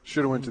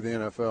 Should have went to the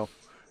NFL.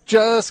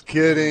 Just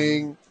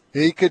kidding.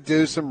 He could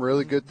do some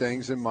really good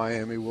things in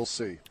Miami. We'll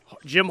see.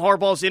 Jim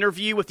Harbaugh's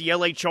interview with the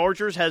L.A.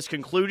 Chargers has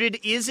concluded.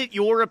 Is it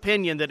your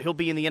opinion that he'll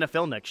be in the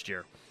NFL next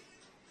year?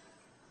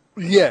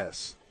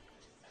 Yes.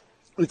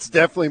 It's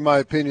definitely my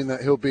opinion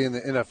that he'll be in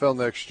the NFL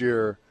next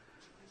year.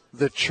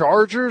 The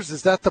Chargers,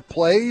 is that the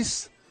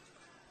place?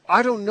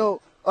 I don't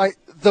know.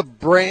 The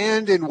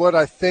brand and what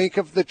I think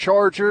of the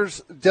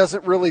Chargers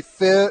doesn't really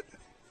fit,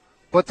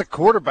 but the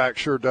quarterback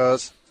sure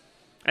does.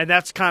 And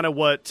that's kind of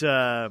what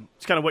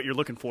you're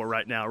looking for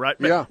right now, right?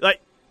 Yeah.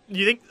 Like,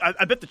 you think?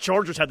 I bet the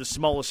Chargers had the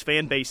smallest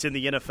fan base in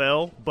the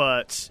NFL,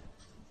 but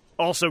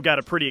also got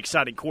a pretty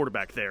exciting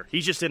quarterback there.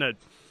 He's just in a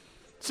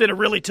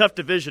really tough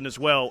division as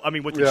well. I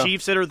mean, with the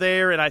Chiefs that are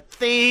there, and I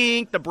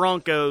think the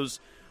Broncos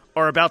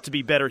are about to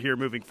be better here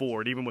moving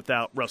forward, even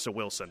without Russell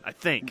Wilson. I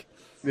think.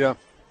 Yeah.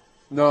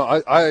 No,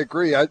 I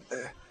agree. A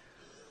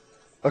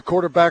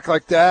quarterback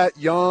like that,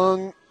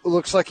 young,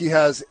 looks like he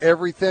has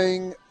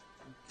everything.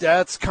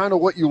 That's kind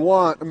of what you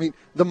want. I mean,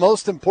 the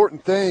most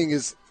important thing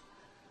is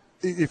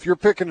if you're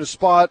picking a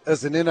spot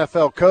as an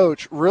NFL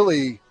coach,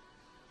 really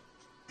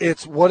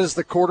it's what does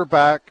the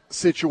quarterback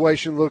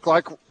situation look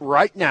like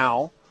right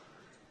now?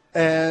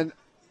 And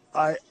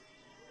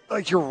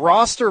your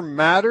roster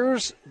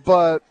matters,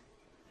 but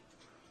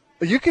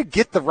you could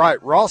get the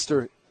right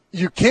roster.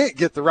 You can't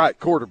get the right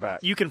quarterback.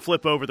 You can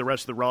flip over the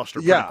rest of the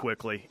roster pretty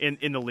quickly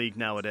in the league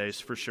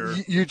nowadays, for sure.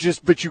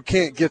 But you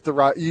can't get the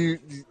right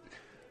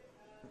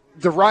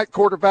the right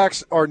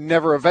quarterbacks are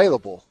never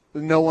available.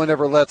 No one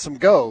ever lets them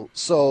go.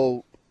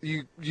 So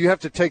you have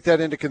to take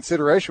that into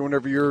consideration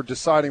whenever you're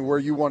deciding where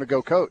you want to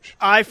go coach.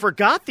 I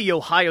forgot the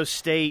Ohio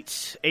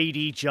State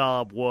AD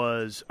job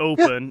was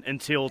open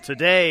until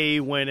today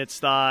when it's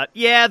thought,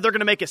 they're going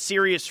to make a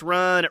serious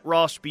run at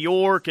Ross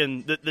Bjork,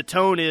 and the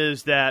tone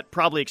is that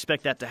probably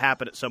expect that to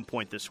happen at some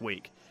point this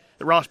week.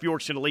 That Ross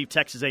Bjork's going to leave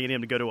Texas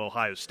A&M to go to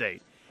Ohio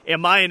State.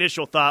 And my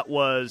initial thought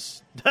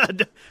was,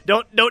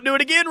 don't do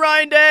it again,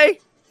 Ryan Day.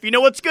 If you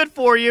know what's good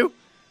for you,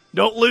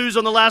 don't lose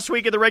on the last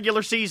week of the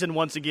regular season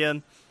once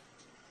again.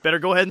 Better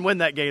go ahead and win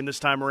that game this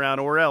time around,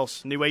 or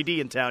else. New AD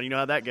in town. You know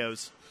how that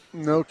goes.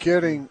 No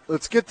kidding.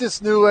 Let's get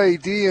this new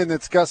AD in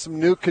that's got some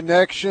new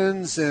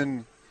connections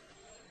and,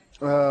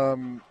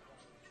 can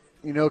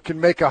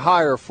make a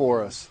hire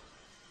for us.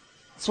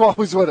 It's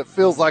always what it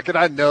feels like, and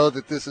I know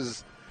that this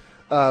has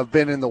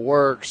been in the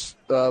works,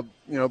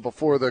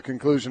 before the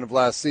conclusion of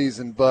last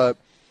season. But,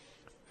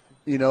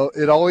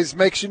 it always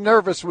makes you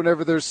nervous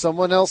whenever there's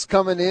someone else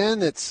coming in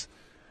that's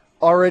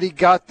already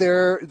got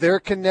their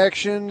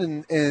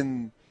connection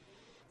and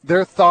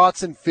their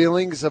thoughts and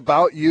feelings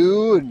about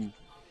you, and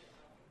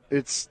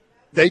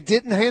they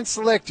didn't hand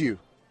select you,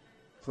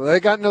 so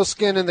they got no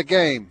skin in the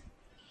game.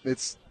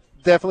 It's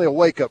definitely a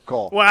wake-up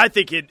call. Well, I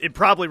think it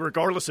probably,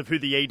 regardless of who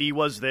the AD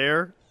was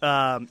there,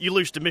 you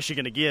lose to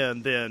Michigan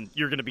again, then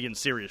you're going to be in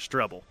serious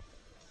trouble.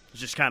 It's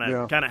just kind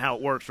of how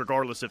it works,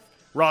 regardless if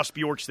Ross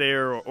Bjork's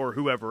there or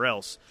whoever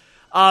else.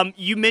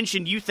 You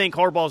mentioned you think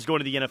Harbaugh's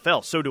going to the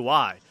NFL. So do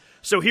I.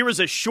 So here is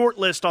a short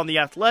list on The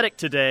Athletic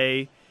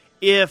today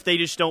if they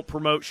just don't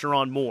promote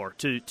Sherrone Moore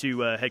to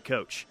head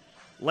coach.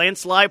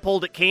 Lance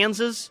Leipold at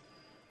Kansas,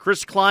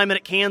 Chris Kleiman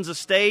at Kansas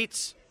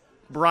State,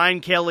 Brian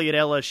Kelly at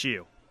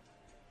LSU.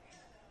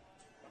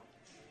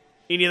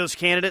 Any of those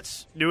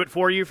candidates do it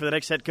for you for the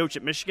next head coach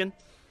at Michigan?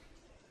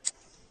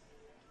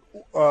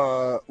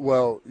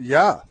 Well,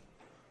 yeah.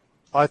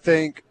 I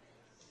think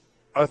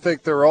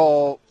they're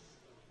all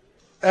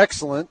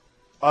excellent.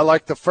 I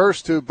like the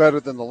first two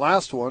better than the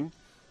last one.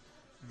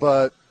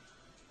 But,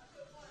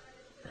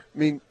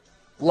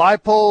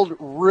 Leipold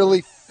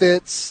really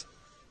fits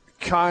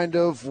kind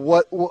of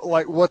what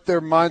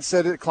their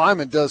mindset at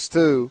Kleiman does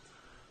too.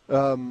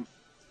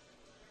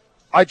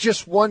 I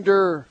just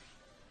wonder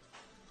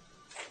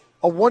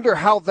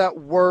how that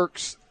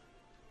works.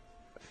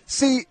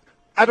 See,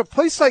 at a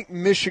place like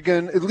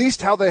Michigan, at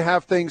least how they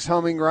have things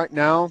humming right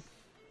now,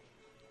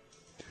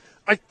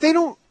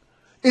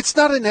 it's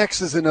not an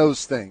X's and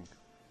O's thing,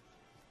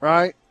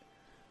 right?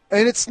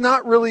 And it's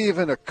not really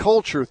even a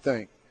culture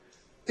thing.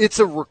 It's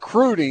a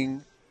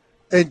recruiting,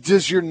 and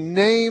does your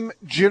name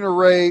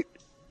generate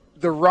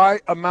the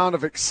right amount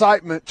of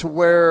excitement to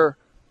where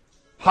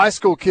high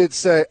school kids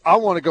say, I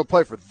want to go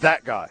play for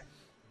that guy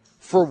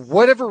for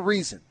whatever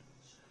reason.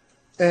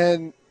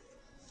 And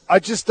I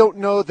just don't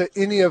know that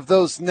any of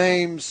those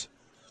names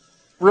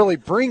really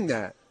bring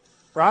that,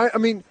 right?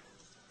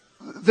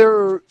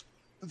 Their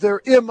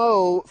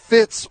MO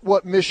fits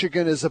what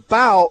Michigan is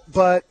about,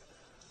 but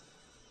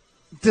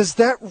does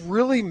that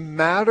really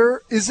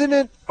matter?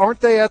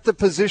 Aren't they at the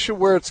position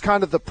where it's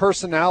kind of the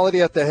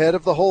personality at the head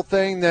of the whole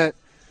thing that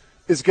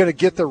is going to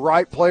get the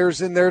right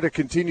players in there to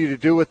continue to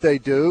do what they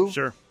do?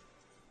 Sure.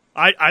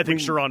 I think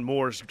Sherrone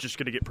Moore is just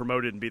going to get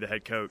promoted and be the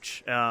head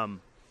coach.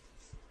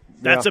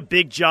 That's a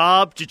big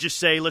job to just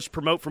say, let's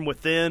promote from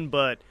within,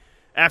 but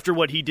after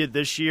what he did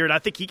this year, and I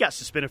think he got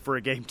suspended for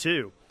a game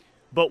too,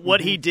 but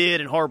what he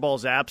did in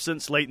Harbaugh's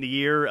absence late in the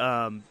year,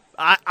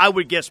 I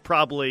would guess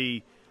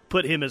probably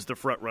put him as the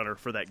front runner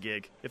for that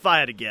gig, if I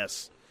had to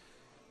guess.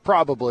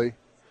 Probably.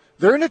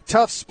 They're in a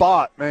tough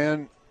spot,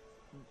 man.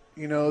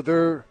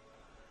 They're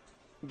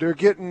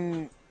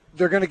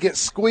going to get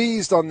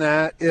squeezed on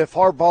that if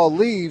Harbaugh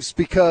leaves,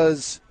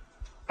 because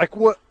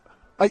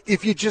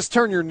if you just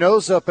turn your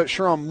nose up at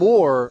Sherrone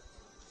Moore,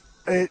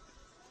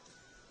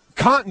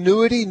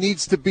 continuity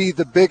needs to be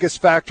the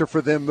biggest factor for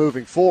them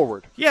moving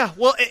forward. Yeah,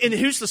 well, and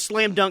who's the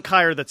slam dunk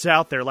hire that's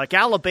out there? Like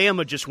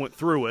Alabama just went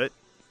through it.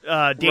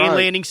 Dan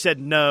Lanning said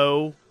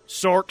no.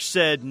 Sark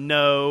said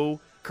no.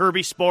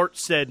 Kirby Smart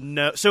said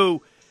no.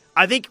 So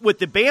I think with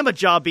the Bama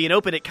job being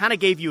open, it kind of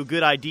gave you a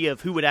good idea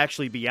of who would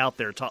actually be out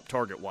there top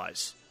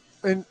target-wise.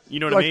 And you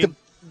know what I mean?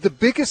 The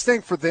biggest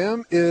thing for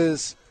them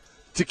is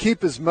to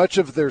keep as much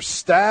of their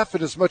staff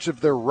and as much of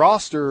their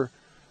roster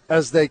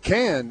as they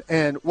can.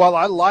 And while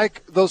I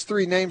like those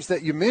three names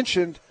that you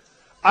mentioned,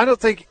 I don't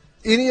think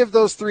any of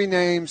those three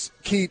names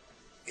keep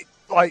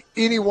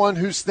anyone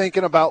who's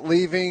thinking about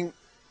leaving.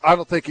 I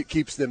don't think it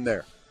keeps them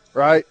there,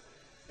 right?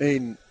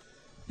 You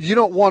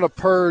don't want to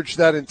purge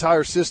that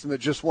entire system that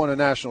just won a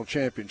national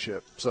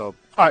championship. So,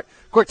 all right,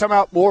 quick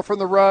timeout. More from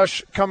The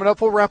Rush coming up.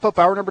 We'll wrap up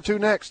hour number 2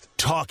 next.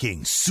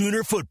 Talking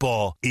Sooner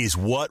football is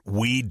what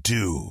we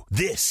do.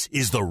 This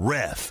is The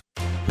Ref.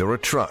 There are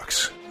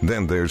trucks,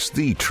 then there's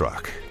the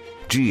truck.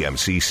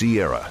 GMC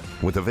Sierra,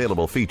 with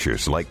available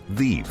features like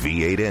the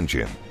V8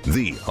 engine,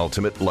 the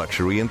ultimate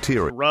luxury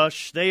interior.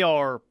 Rush, they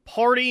are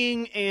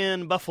partying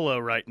in Buffalo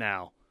right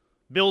now.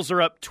 Bills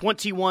are up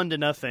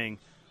 21-0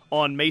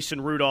 on Mason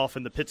Rudolph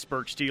and the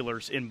Pittsburgh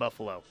Steelers in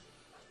Buffalo.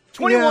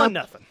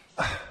 21-0.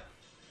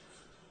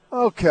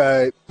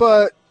 Okay,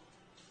 but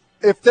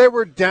if they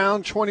were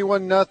down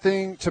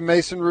 21-0 to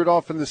Mason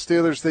Rudolph and the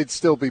Steelers, they'd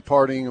still be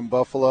partying in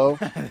Buffalo.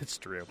 That's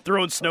true.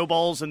 Throwing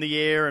snowballs in the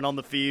air and on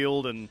the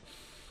field and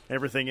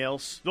everything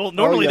else. Well,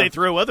 normally they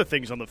throw other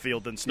things on the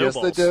field than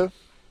snowballs. Yes, they do. I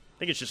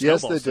think it's just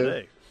snowballs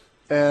today.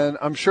 And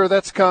I'm sure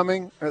that's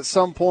coming at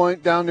some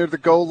point down near the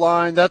goal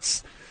line.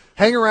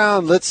 Hang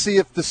around. Let's see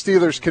if the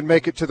Steelers can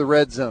make it to the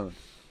red zone.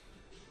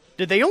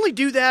 Did they only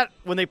do that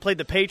when they played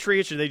the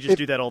Patriots, or did they just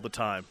do that all the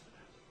time?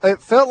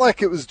 It felt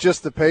like it was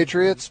just the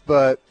Patriots,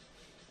 but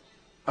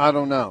I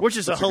don't know. Which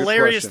is a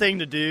hilarious thing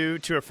to do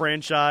to a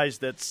franchise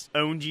that's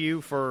owned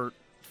you for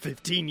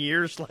 15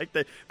 years, like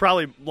that.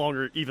 Probably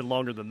even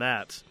longer than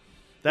that.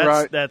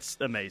 That's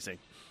amazing.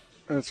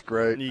 That's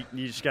great. You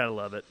just gotta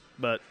love it.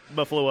 But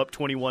Buffalo up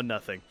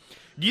 21-0.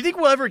 Do you think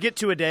we'll ever get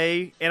to a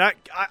day? And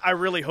I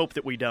really hope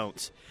that we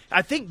don't.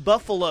 I think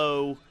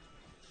Buffalo,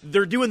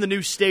 they're doing the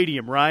new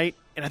stadium, right?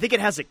 And I think it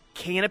has a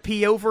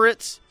canopy over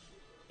it.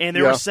 And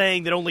they were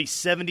saying that only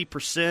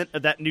 70%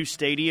 of that new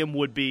stadium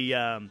would be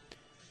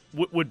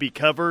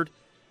covered.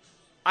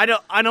 I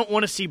don't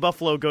want to see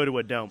Buffalo go to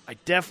a dome. I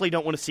definitely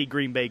don't want to see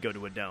Green Bay go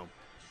to a dome.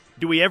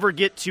 Do we ever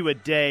get to a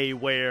day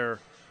where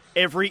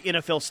every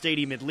NFL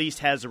stadium at least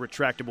has a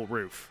retractable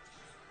roof?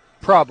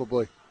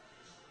 Probably.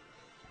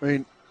 I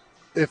mean,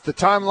 if the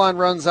timeline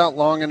runs out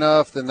long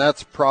enough, then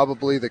that's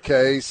probably the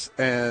case.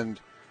 And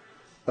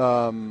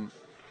and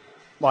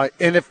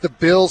if the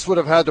Bills would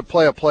have had to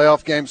play a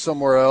playoff game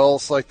somewhere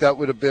else, like that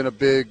would have been a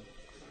big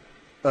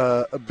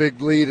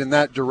lead in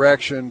that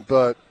direction.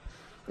 But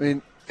I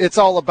mean, it's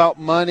all about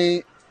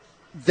money.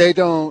 They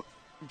don't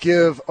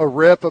give a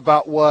rip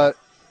about what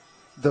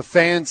the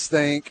fans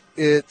think.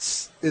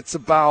 It's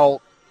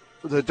about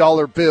the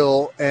dollar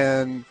bill,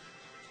 and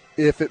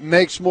if it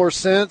makes more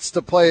sense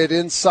to play it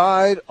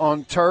inside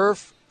on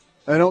turf,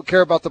 they don't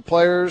care about the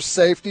players'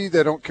 safety.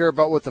 They don't care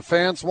about what the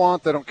fans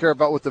want. They don't care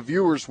about what the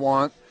viewers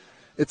want.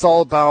 It's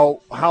all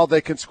about how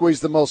they can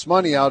squeeze the most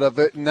money out of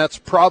it, and that's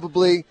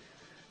probably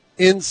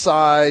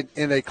inside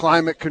in a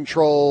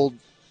climate-controlled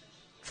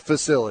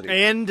facility.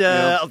 And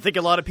I think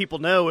a lot of people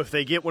know if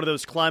they get one of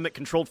those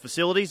climate-controlled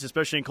facilities,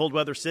 especially in cold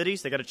weather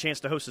cities, they got a chance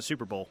to host a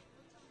Super Bowl.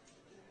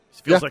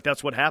 It feels like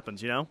that's what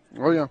happens, you know?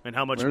 Oh, yeah. And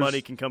how much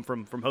money can come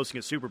from hosting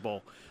a Super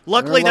Bowl.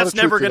 Luckily, that's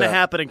never going to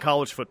happen in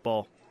college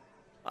football.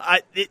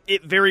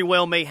 It very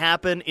well may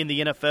happen in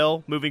the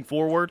NFL moving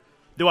forward,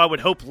 though I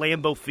would hope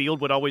Lambeau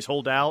Field would always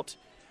hold out.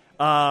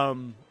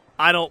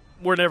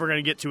 We're never going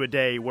to get to a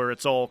day where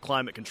it's all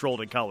climate-controlled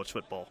in college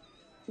football.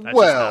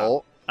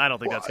 I don't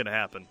think that's going to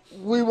happen.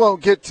 We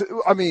won't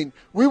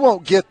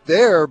get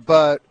there,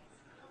 but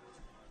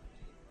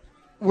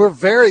we're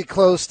very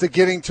close to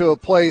getting to a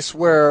place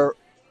where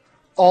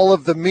all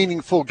of the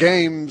meaningful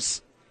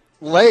games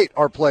late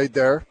are played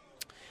there.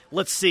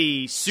 Let's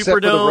see,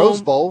 Superdome, the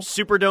Rose Bowl.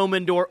 Superdome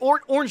indoor,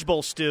 or Orange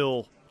Bowl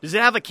still. Does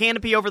it have a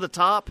canopy over the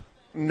top?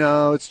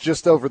 No, it's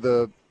just over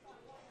the.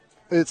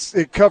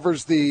 It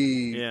covers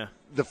the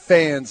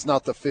fans,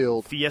 not the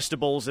field. Fiesta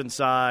Bowl's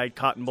inside,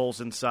 Cotton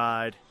Bowl's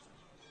inside.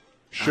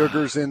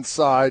 Sugar's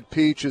inside,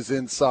 Peach is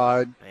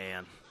inside.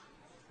 Man,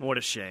 what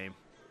a shame.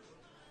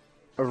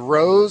 A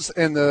Rose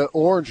and the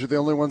Orange are the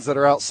only ones that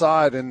are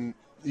outside, and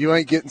you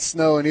ain't getting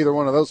snow in either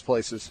one of those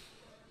places.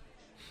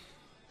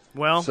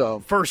 Well,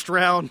 first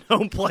round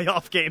home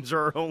playoff games are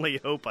our only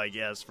hope, I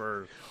guess.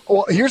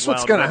 Here's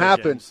what's going to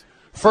happen. Games.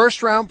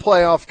 First round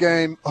playoff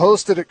game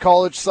hosted at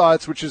college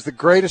sites, which is the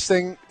greatest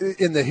thing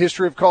in the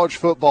history of college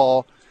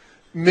football.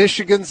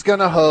 Michigan's going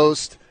to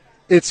host.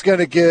 It's going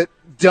to get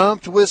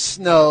dumped with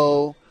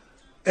snow,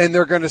 and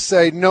they're going to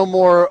say no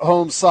more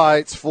home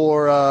sites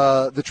for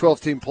the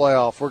 12-team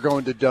playoff. We're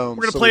going to domes.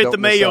 We're going to play at the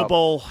Mayo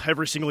Bowl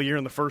every single year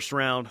in the first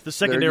round. The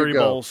secondary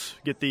bowls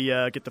get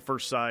the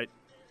first site.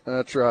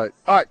 That's right.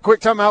 All right,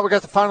 quick timeout. We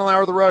got the final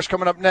hour of the Rush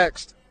coming up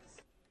next.